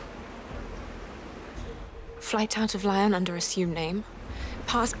get to you? Flight out of Lyon under assumed name.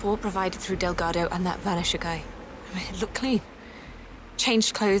 Passport provided through Delgado and that Vanisher guy. I mean, it looked clean.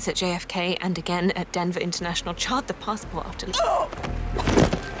 Changed clothes at JFK and again at Denver International. Charred the passport after...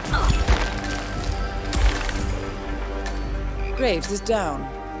 Graves is down.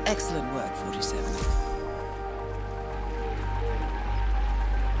 Excellent work, 47.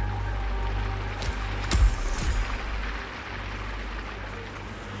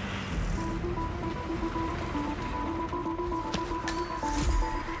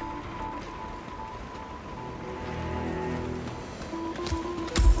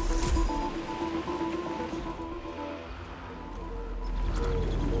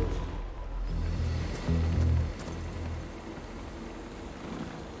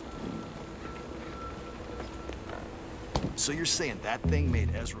 So you're saying that thing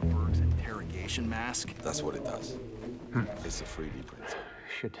made Ezra Berg's interrogation mask? That's what it does. It's a 3D printer.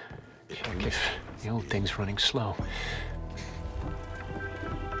 Should check if the old thing's running slow.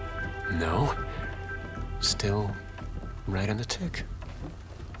 No. Still right on the tick.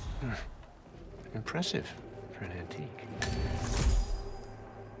 Impressive for an antique.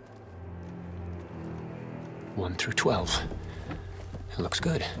 1 through 12. It looks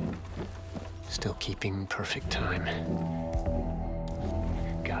good. Still keeping perfect time.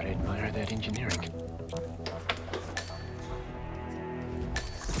 Gotta admire that engineering.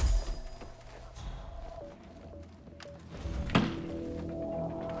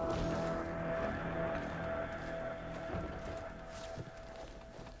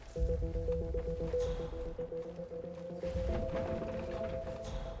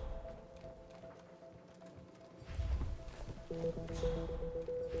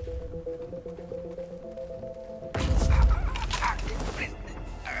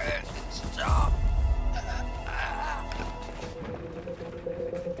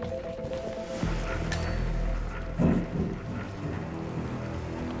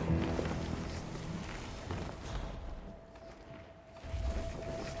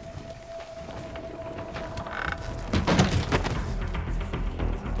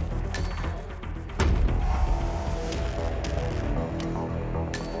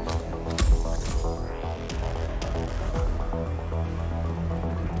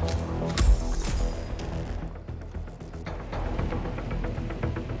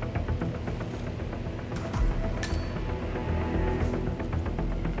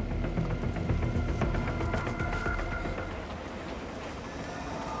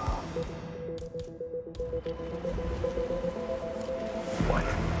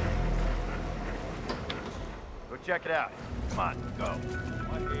 Check it out. Come on, go.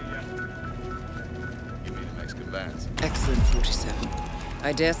 Give me the Mexican bands. Excellent, 47.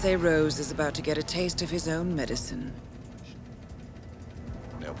 I dare say Rose is about to get a taste of his own medicine.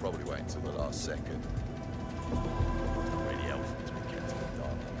 They'll probably wait until the last second. Radio to be kept in the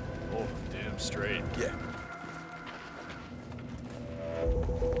dark. Oh, damn straight. Yeah.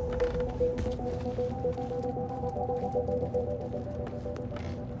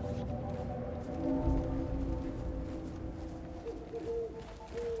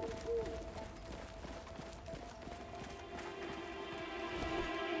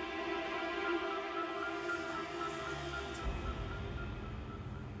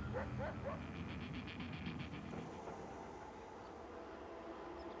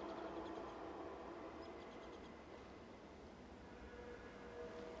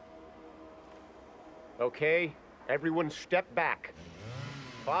 Okay, everyone step back.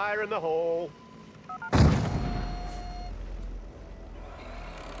 Fire in the hole.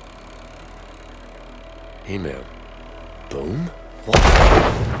 Email. Boom?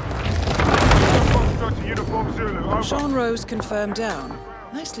 Sean Rose confirmed down.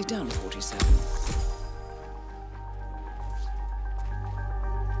 Nicely done, 47.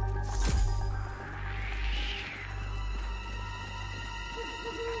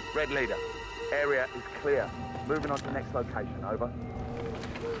 Red leader, area is clear. Moving on to the next location, over.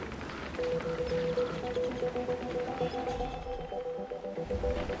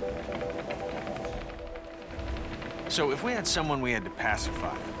 So if we had someone we had to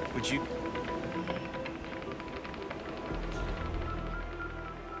pacify, would you...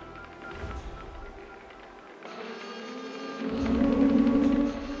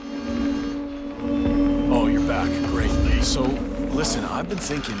 Oh, you're back. Great. So, listen, I've been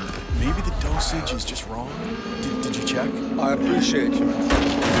thinking maybe the dosage is just wrong. Did you check? I appreciate you.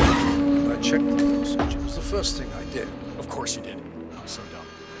 I checked the dosage. It was the first thing I did. Of course you did. I'm so dumb.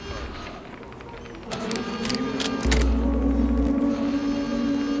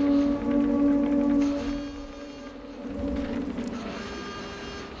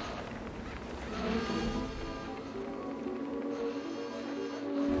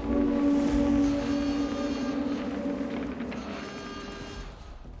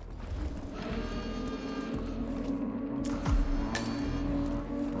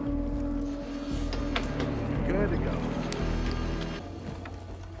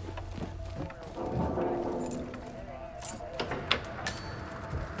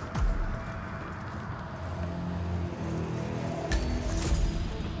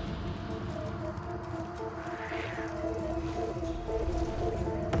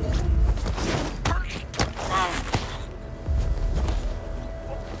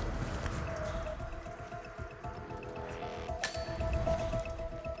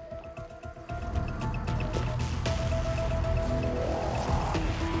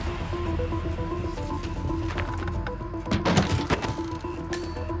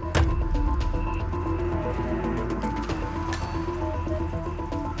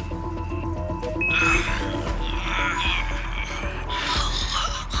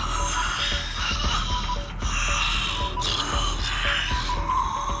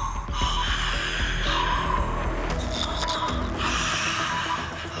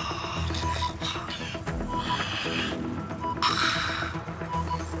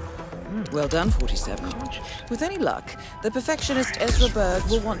 Well done, 47. With any luck, the perfectionist Ezra Berg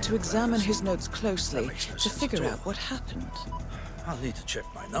will want to examine his notes closely to figure out what happened. I'll need to check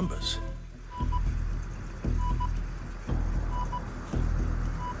my numbers.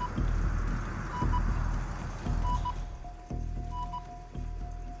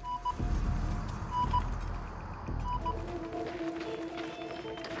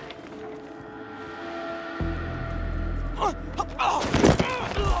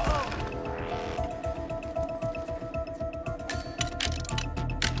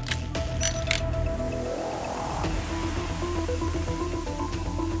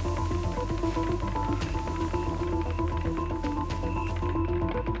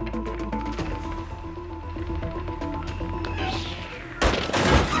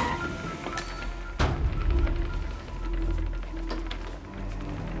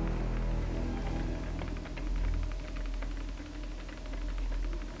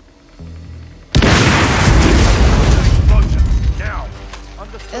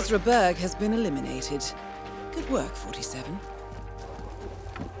 Ezra Berg has been eliminated. Good work, 47.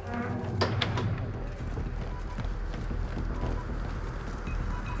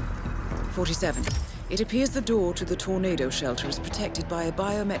 It appears the door to the tornado shelter is protected by a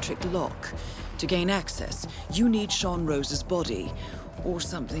biometric lock. To gain access, you need Sean Rose's body, or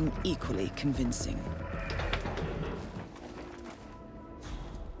something equally convincing.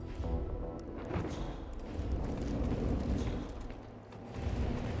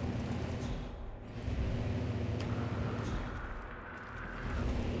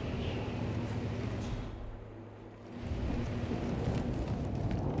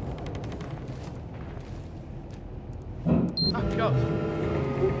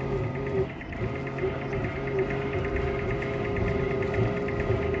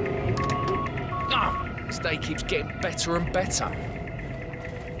 This day keeps getting better and better.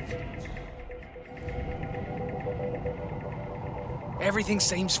 Everything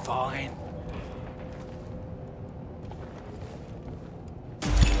seems fine.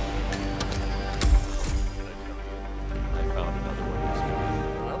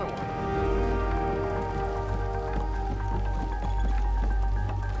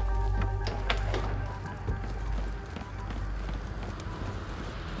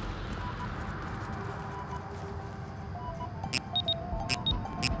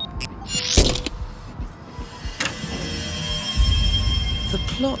 The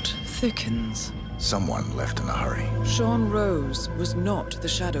plot thickens. Someone left in a hurry. Sean Rose was not the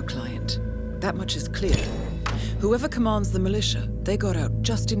Shadow Client. That much is clear. Whoever commands the militia, they got out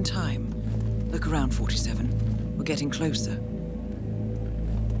just in time. Look around, 47. We're getting closer.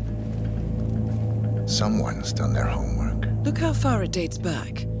 Someone's done their homework. Look how far it dates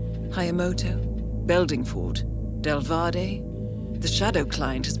back. Hayamoto, Beldingford, Delvade. The Shadow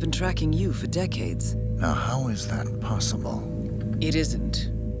Client has been tracking you for decades. Now, how is that possible? It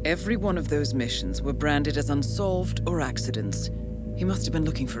isn't. Every one of those missions were branded as unsolved or accidents. He must have been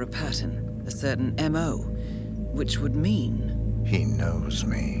looking for a pattern, a certain MO, which would mean... He knows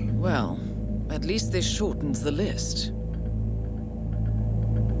me. Well, at least this shortens the list.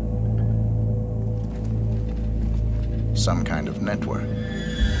 Some kind of network.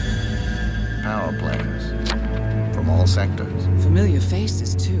 Power planes. From all sectors. Familiar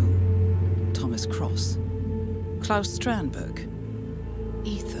faces, too. Thomas Cross. Klaus Strandberg.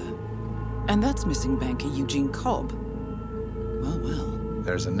 Ether. And that's missing banker Eugene Cobb. Well, well.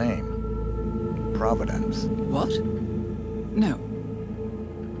 There's a name. Providence. What? No.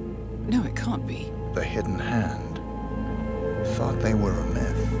 No, it can't be. The Hidden Hand. Thought they were a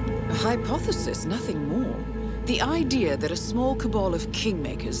myth. A hypothesis, nothing more. The idea that a small cabal of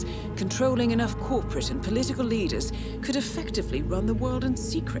kingmakers, controlling enough corporate and political leaders, could effectively run the world in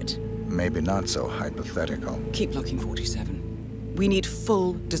secret. Maybe not so hypothetical. Keep looking, 47. We need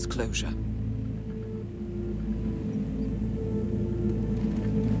full disclosure.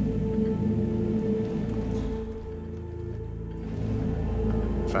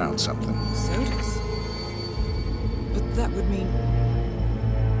 Found something. Situs? But that would mean...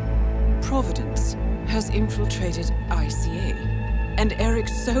 Providence has infiltrated ICA. And Eric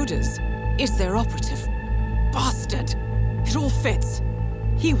Sodas is their operative. Bastard! It all fits.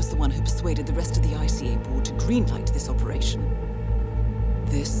 He was the one who persuaded the rest of the ICA board to greenlight this operation.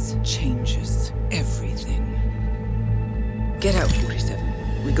 This changes everything. Get out,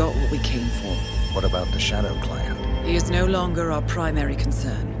 47. We got what we came for. What about the Shadow Client? He is no longer our primary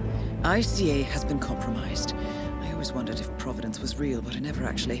concern. ICA has been compromised. I always wondered if Providence was real, but I never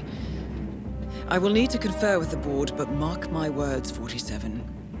actually... I will need to confer with the board, but mark my words, 47.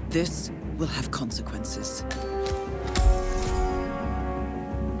 This will have consequences.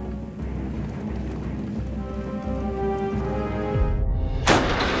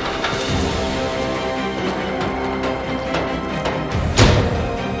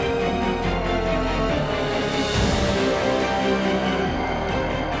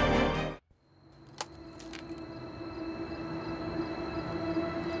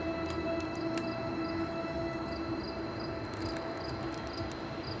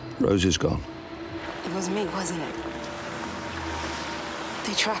 Rose is gone. It was me, wasn't it?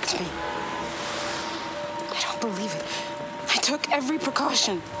 They tracked me. I don't believe it. I took every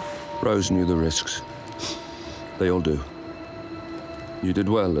precaution. Rose knew the risks. They all do. You did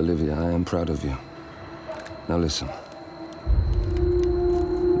well, Olivia. I am proud of you. Now listen.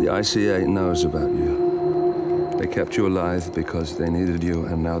 The ICA knows about you. They kept you alive because they needed you,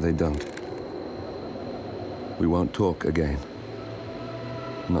 and now they don't. We won't talk again.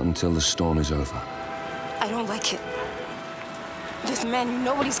 Not until the storm is over. I don't like it. This man you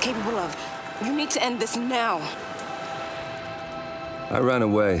know what he's capable of. You need to end this now. I ran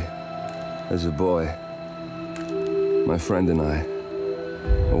away as a boy. My friend and I.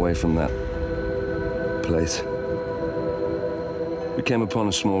 Away from that place. We came upon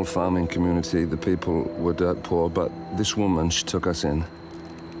a small farming community. The people were dirt poor, but this woman, she took us in.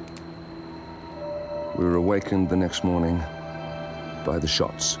 We were awakened the next morning by the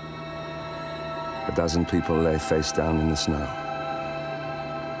shots. A dozen people lay face down in the snow.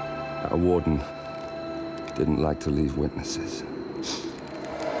 Our warden didn't like to leave witnesses.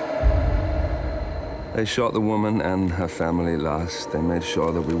 They shot the woman and her family last. They made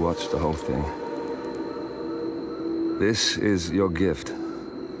sure that we watched the whole thing. This is your gift,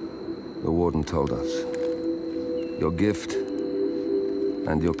 the warden told us. Your gift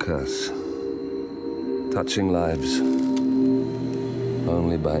and your curse. Touching lives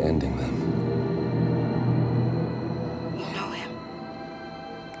only by ending them. You know him.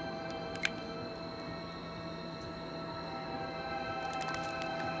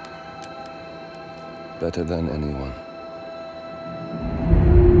 Better than anyone.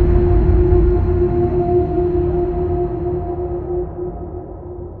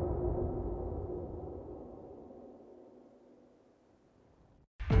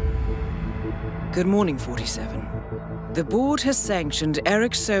 Good morning, 47. The board has sanctioned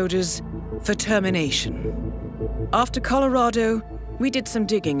Eric Soda's for termination. After Colorado, we did some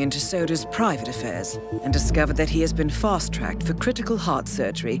digging into Soda's private affairs and discovered that he has been fast-tracked for critical heart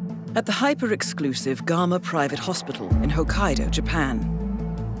surgery at the hyper-exclusive Gama Private Hospital in Hokkaido,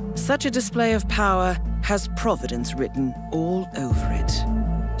 Japan. Such a display of power has Providence written all over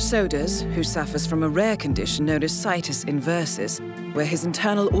it. Sodas, who suffers from a rare condition known as Situs Inversus, where his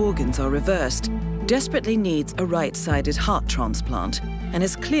internal organs are reversed, desperately needs a right-sided heart transplant and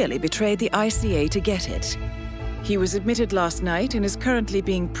has clearly betrayed the ICA to get it. He was admitted last night and is currently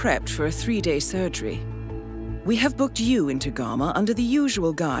being prepped for a 3-day surgery. We have booked you into Gama under the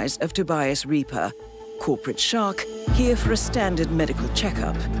usual guise of Tobias Reaper, corporate shark, here for a standard medical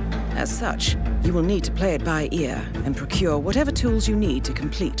checkup. As such, you will need to play it by ear and procure whatever tools you need to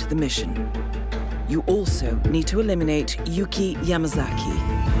complete the mission. You also need to eliminate Yuki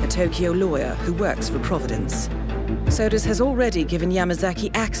Yamazaki, a Tokyo lawyer who works for Providence. Sodas has already given Yamazaki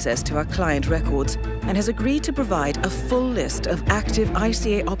access to our client records and has agreed to provide a full list of active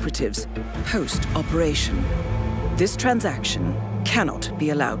ICA operatives post-operation. This transaction cannot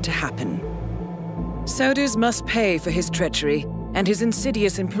be allowed to happen. Sodas must pay for his treachery, and his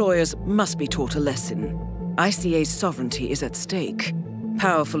insidious employers must be taught a lesson. ICA's sovereignty is at stake.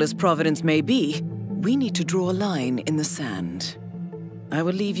 Powerful as Providence may be, we need to draw a line in the sand. I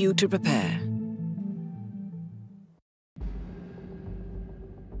will leave you to prepare.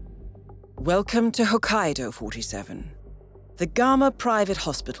 Welcome to Hokkaido, 47. The Gama Private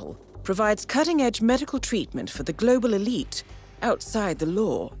Hospital provides cutting-edge medical treatment for the global elite, outside the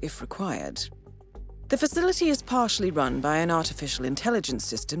law if required. The facility is partially run by an artificial intelligence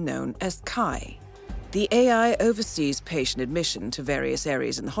system known as Kai. The AI oversees patient admission to various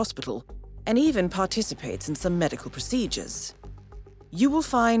areas in the hospital and even participates in some medical procedures. You will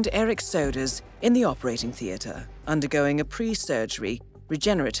find Eric Sodas in the operating theater, undergoing a pre-surgery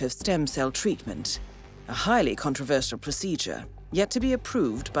regenerative stem cell treatment, a highly controversial procedure, yet to be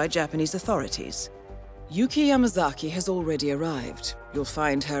approved by Japanese authorities. Yuki Yamazaki has already arrived. You'll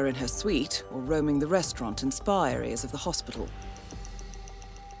find her in her suite or roaming the restaurant and spa areas of the hospital.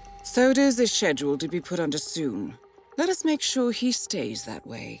 Sodas is scheduled to be put under soon. Let us make sure he stays that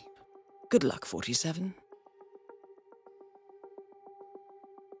way. Good luck, 47.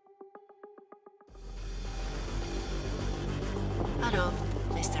 Hello,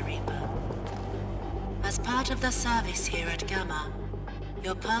 Mr. Reaper. As part of the service here at Gamma,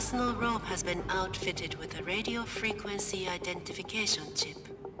 your personal robe has been outfitted with a radio frequency identification chip.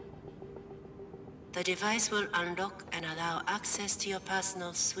 The device will unlock and allow access to your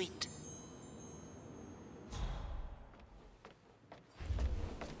personal suite.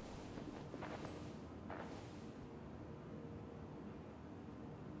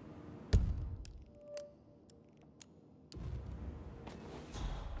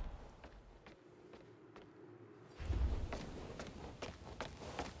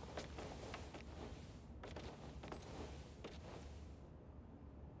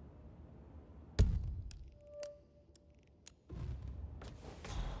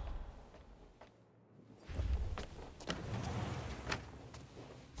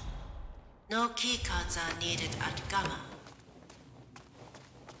 No keycards are needed at Gamma.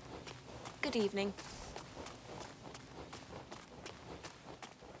 Good evening.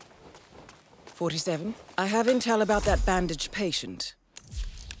 47, I have intel about that bandaged patient.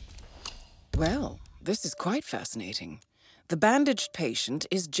 Well, this is quite fascinating. The bandaged patient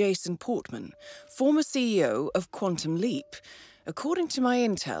is Jason Portman, former CEO of Quantum Leap. According to my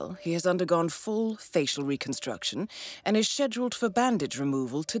intel, he has undergone full facial reconstruction and is scheduled for bandage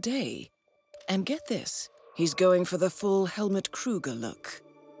removal today. And get this, he's going for the full Helmut Kruger look.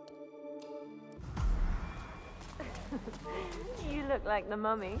 You look like the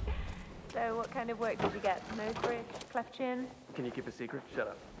mummy. So what kind of work did you get? Nose bridge, cleft chin? Can you keep a secret? Shut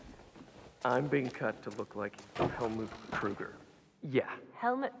up. I'm being cut to look like Helmut Kruger. Yeah.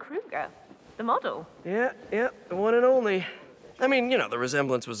 Helmut Kruger? The model? Yeah, the one and only. I mean, you know, the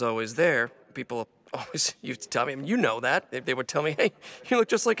resemblance was always there. People always used to tell me, I mean, you know that. They would tell me, hey, you look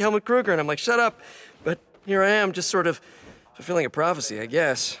just like Helmut Kruger. And I'm like, shut up. But here I am, just sort of fulfilling a prophecy, I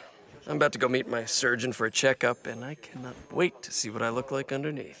guess. I'm about to go meet my surgeon for a checkup, and I cannot wait to see what I look like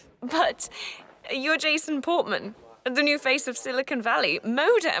underneath. But you're Jason Portman, the new face of Silicon Valley.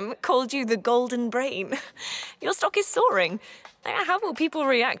 Modem called you the Golden Brain. Your stock is soaring. How will people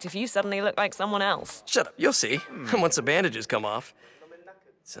react if you suddenly look like someone else? Shut up, you'll see. Once the bandages come off.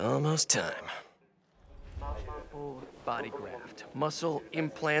 It's almost time. Body graft, muscle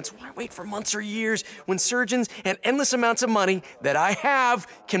implants. Why wait for months or years when surgeons and endless amounts of money that I have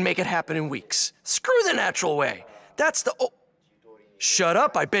can make it happen in weeks? Screw the natural way. That's the... Oh. Shut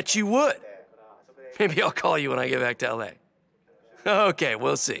up, I bet you would. Maybe I'll call you when I get back to LA. Okay,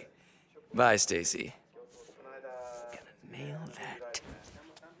 we'll see. Bye, Stacy. Gonna nail that.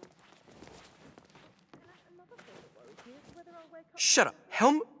 Shut up,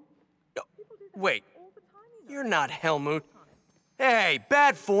 Helmut? No, wait. You're not Helmut. Hey,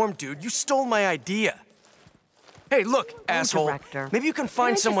 bad form, dude. You stole my idea. Hey, look, asshole. Director. Maybe you can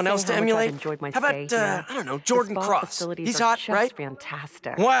find someone else to emulate. How about, I don't know, Jordan Cross? He's hot, right?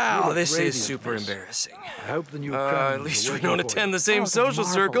 Fantastic. Wow, this is super embarrassing. I hope the new at least we don't attend the same social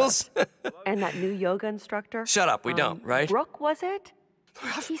circles. And that new yoga instructor? Shut up, we don't, right? Brooke, was it?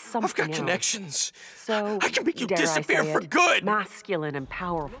 He's something I've got else. connections. So, I can make you dare I disappear say for it, good. Masculine and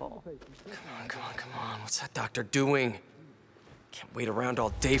powerful. Come on. What's that doctor doing? Can't wait around all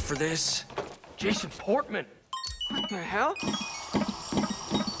day for this. Jason Portman. What the hell?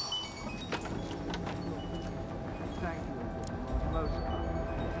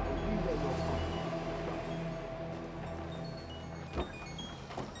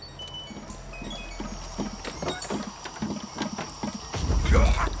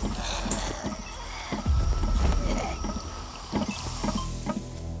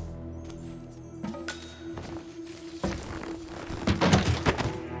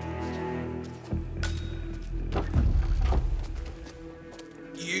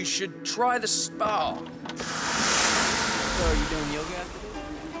 You should try the spa. So are you doing yoga after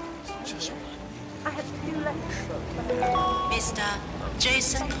this? Just I have 2 lessons. Mr.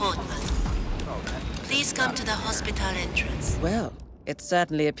 Jason Portman, please come to the hospital entrance. Well, it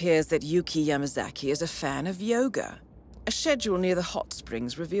certainly appears that Yuki Yamazaki is a fan of yoga. A schedule near the hot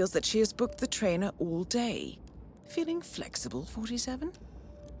springs reveals that she has booked the trainer all day. Feeling flexible, 47?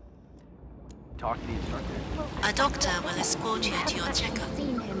 Talk to the instructor. A doctor will escort you to your checkup.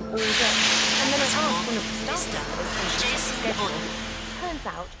 Mr. Jason Portman. Turns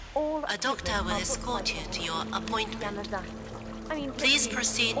out all A doctor will escort you to your appointment. I mean, Please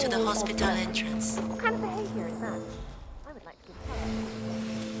proceed to the hospital entrance. What kind of behavior is that? I would like to give color.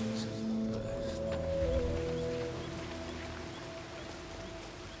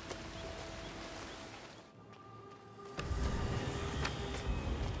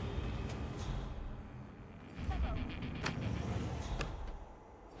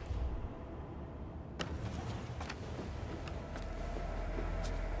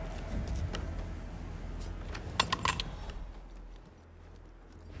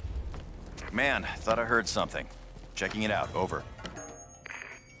 Man, thought I heard something. Checking it out, over.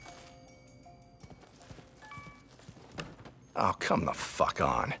 Oh, come the fuck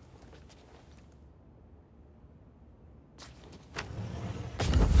on.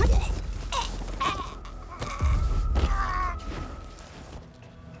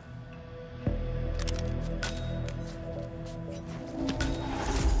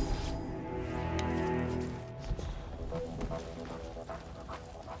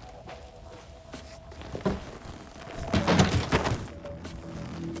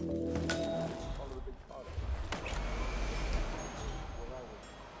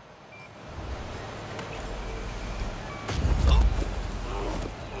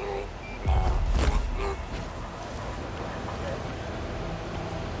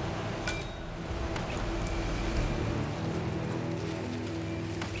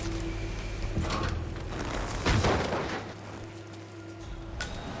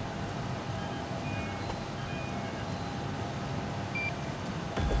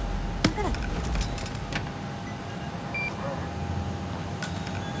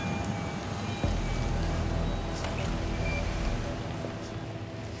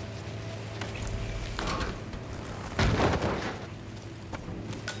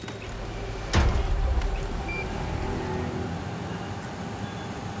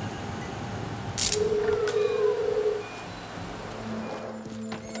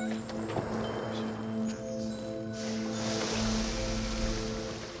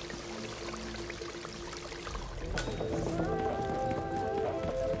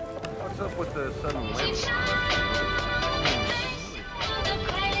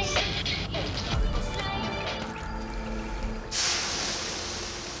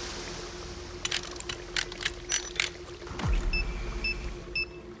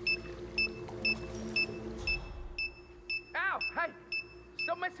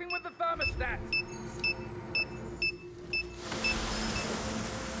 messing with the thermostat!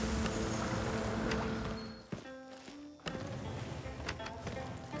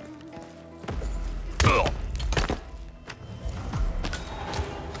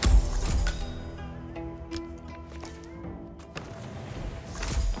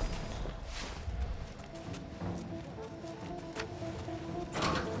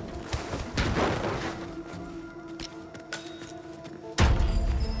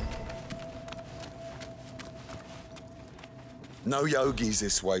 No yogis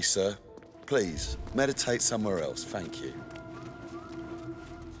this way, sir. Please, meditate somewhere else. Thank you.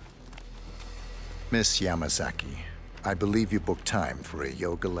 Miss Yamazaki, I believe you booked time for a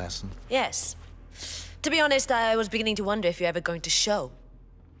yoga lesson? Yes. To be honest, I was beginning to wonder if you're ever going to show.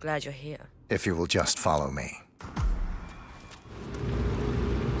 Glad you're here. If you will just follow me.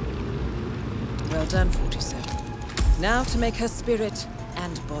 Well done, 47. Now to make her spirit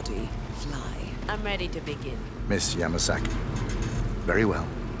and body fly. I'm ready to begin. Miss Yamazaki. Very well.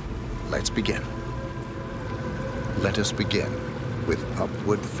 Let's begin. Let us begin with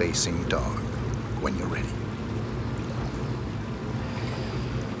upward-facing dog when you're ready.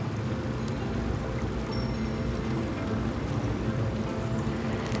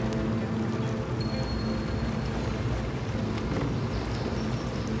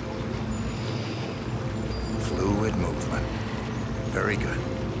 Fluid movement. Very good.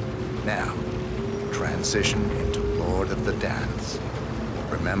 Now, transition into Lord of the Dance.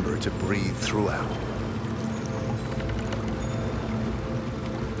 Remember to breathe throughout.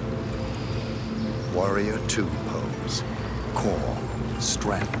 Warrior 2 pose. Core,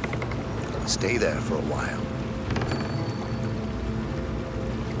 strength. Stay there for a while.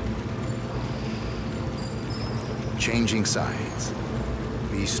 Changing sides.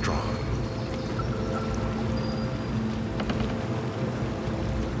 Be strong.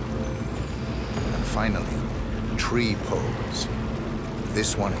 And finally, tree pose.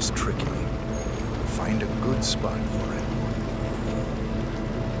 This one is tricky. Find a good spot for it.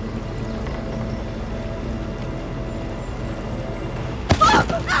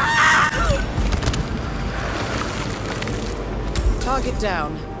 Target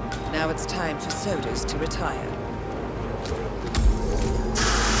down. Now it's time for Sodas to retire.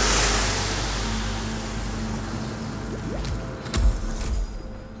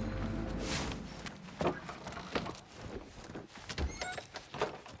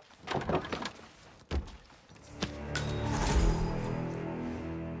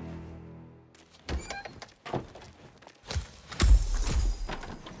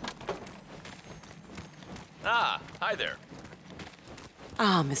 Hi there.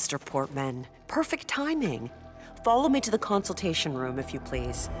 Ah, Mr. Portman. Perfect timing. Follow me to the consultation room, if you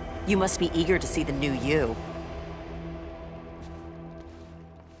please. You must be eager to see the new you.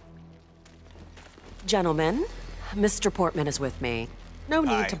 Gentlemen, Mr. Portman is with me. No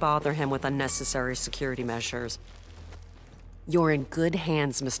need to bother him with unnecessary security measures. You're in good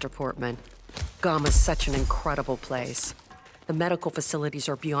hands, Mr. Portman. Gama's such an incredible place. The medical facilities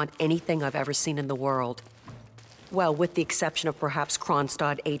are beyond anything I've ever seen in the world. Well, with the exception of perhaps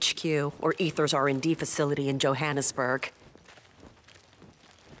Kronstadt HQ or Ether's R&D facility in Johannesburg.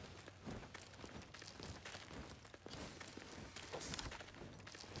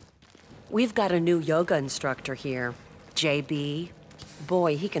 We've got a new yoga instructor here, JB.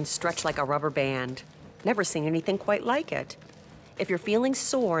 Boy, he can stretch like a rubber band. Never seen anything quite like it. If you're feeling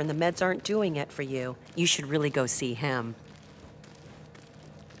sore and the meds aren't doing it for you, you should really go see him.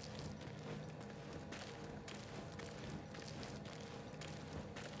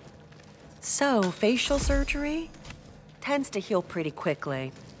 So, facial surgery? Tends to heal pretty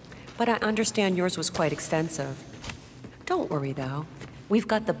quickly. But I understand yours was quite extensive. Don't worry, though. We've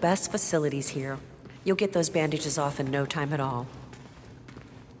got the best facilities here. You'll get those bandages off in no time at all.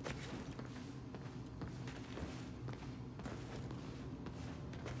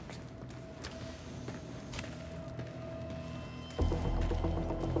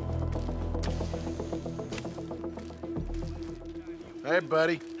 Hey,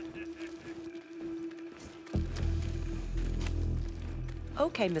 buddy.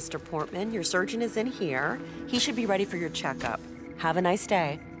 Okay, Mr. Portman, your surgeon is in here. He should be ready for your checkup. Have a nice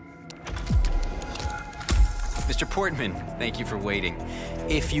day. Mr. Portman, thank you for waiting.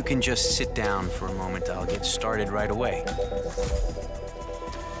 If you can just sit down for a moment, I'll get started right away.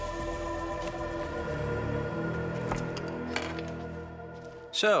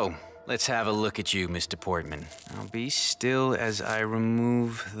 So, let's have a look at you, Mr. Portman. Now be still as I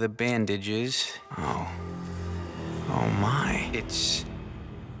remove the bandages. Oh my.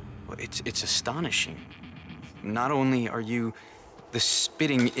 It's astonishing. Not only are you The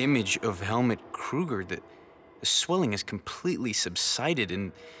spitting image of Helmut Kruger, the swelling has completely subsided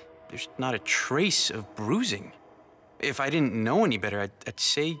and there's not a trace of bruising. If I didn't know any better, I'd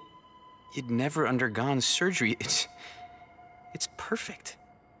say he'd never undergone surgery. It's perfect.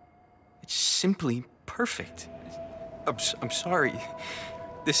 It's simply perfect. I'm sorry.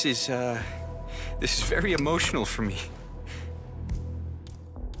 This is very emotional for me.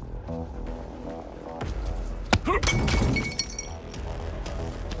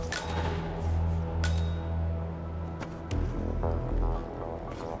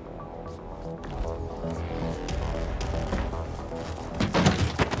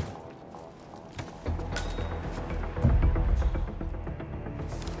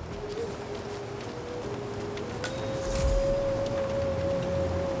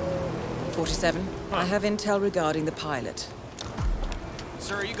 I have intel regarding the pilot.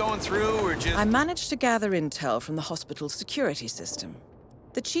 Sir, are you going through, or just... I managed to gather intel from the hospital's security system.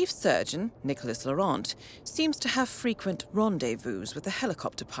 The chief surgeon, Nicholas Laurent, seems to have frequent rendezvous with the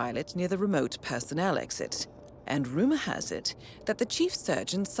helicopter pilot near the remote personnel exit. And rumor has it that the chief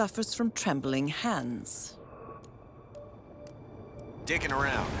surgeon suffers from trembling hands. Dicking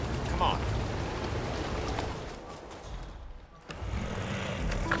around. Come on.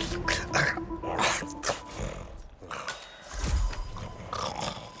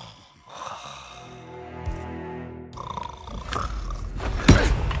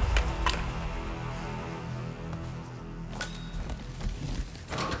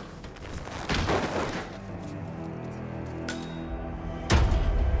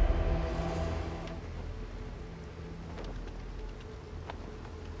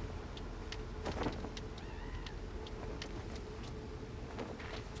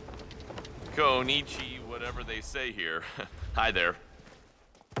 Konichi, whatever they say here. Hi there.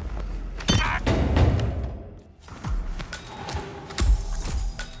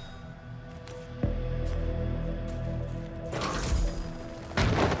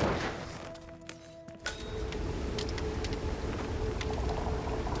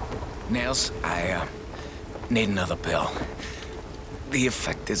 Nails, I need another pill. The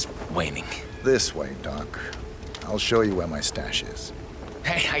effect is waning. This way, Doc. I'll show you where my stash is.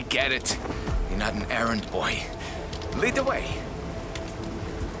 Hey, I get it. You're not an errand boy. Lead the way.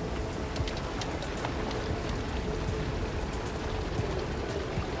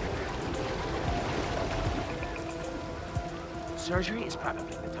 Surgery is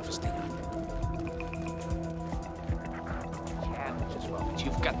probably the toughest thing out there. Challenge as well, but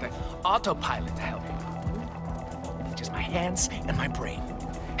you've got the autopilot to help you. Just my hands and my brain.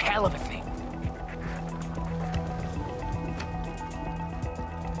 Hell of a thing.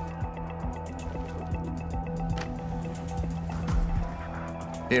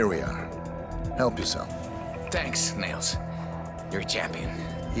 Here we are. Help yourself. Thanks, Nails. You're a champion.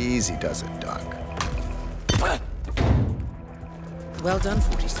 Easy does it, Doc. Well done,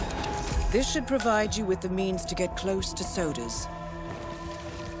 47. This should provide you with the means to get close to Sodas.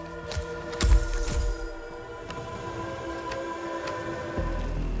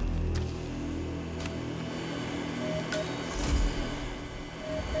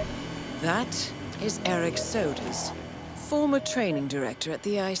 That is Eric Sodas, former training director at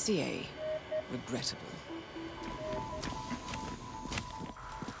the ICA. Regrettable.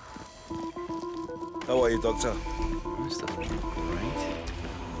 How are you, Doctor?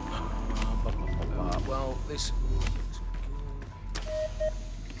 Well, this...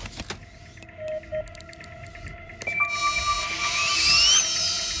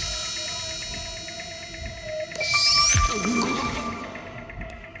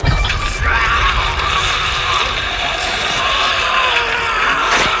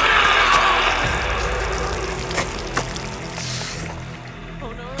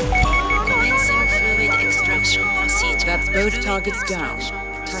 That's both targets down.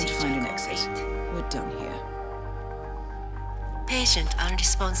 Time to find an exit. We're done here. Patient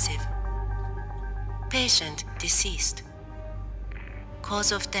unresponsive. Patient deceased.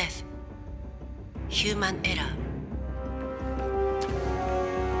 Cause of death. Human error.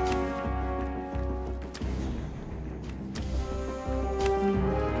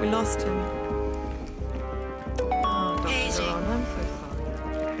 We lost him. Oh, Dr. Paging. Ron, I'm so sorry.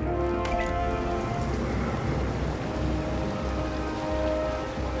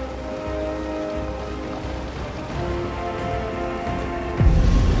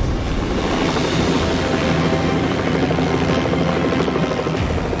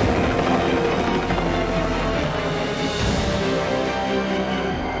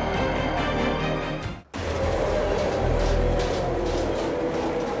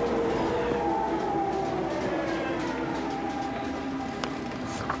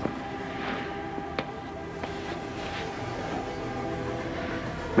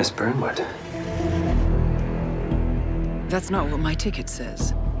 Miss Burnwood. That's not what my ticket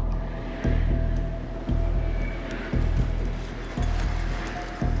says.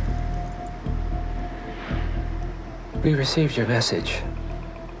 We received your message.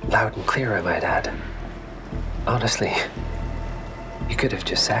 Loud and clear, I might add. Honestly, you could have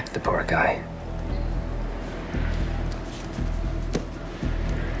just sacked the poor guy.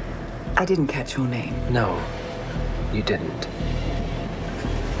 I didn't catch your name. No, you didn't.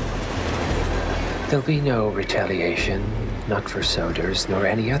 There'll be no retaliation, not for Soders, nor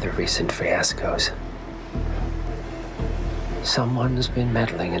any other recent fiascos. Someone's been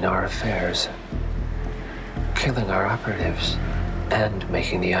meddling in our affairs, killing our operatives, and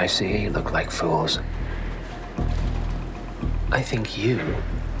making the ICE look like fools. I think you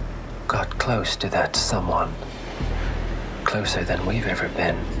got close to that someone. Closer than we've ever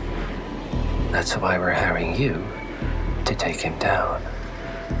been. That's why we're hiring you to take him down.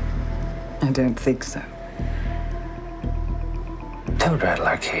 I don't think so. Don't rattle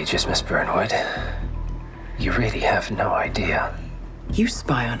our cages, Miss Burnwood. You really have no idea. You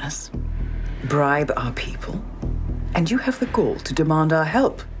spy on us, bribe our people, and you have the gall to demand our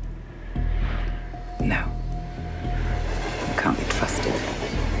help. No. You can't be trusted.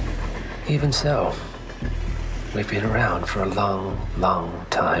 Even so, we've been around for a long, long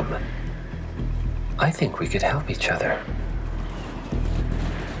time. I think we could help each other.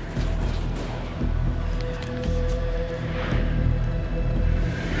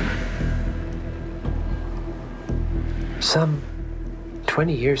 Some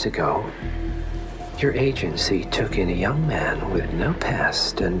 20 years ago, your agency took in a young man with no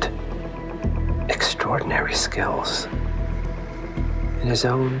past and extraordinary skills. In his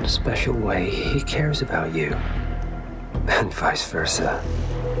own special way, he cares about you, and vice versa.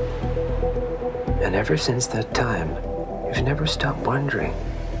 And ever since that time, you've never stopped wondering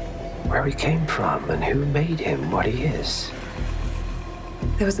where he came from and who made him what he is.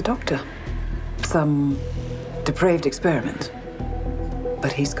 There was a doctor. Some depraved experiment.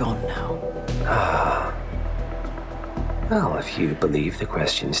 But he's gone now. Ah. Well, if you believe the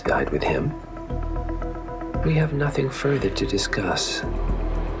questions died with him, we have nothing further to discuss.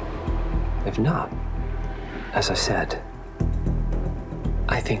 If not, as I said,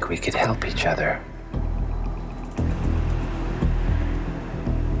 I think we could help each other.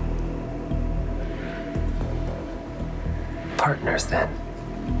 Partners, then.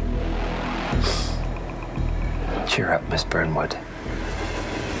 Cheer up, Miss Burnwood.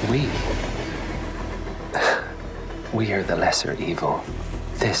 We are the lesser evil.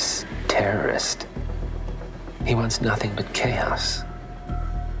 This terrorist, he wants nothing but chaos.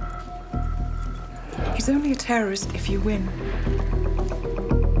 He's only a terrorist if you win.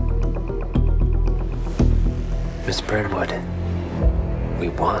 Miss Burnwood, we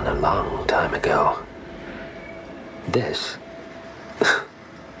won a long time ago. This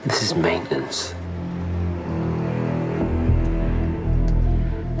is maintenance.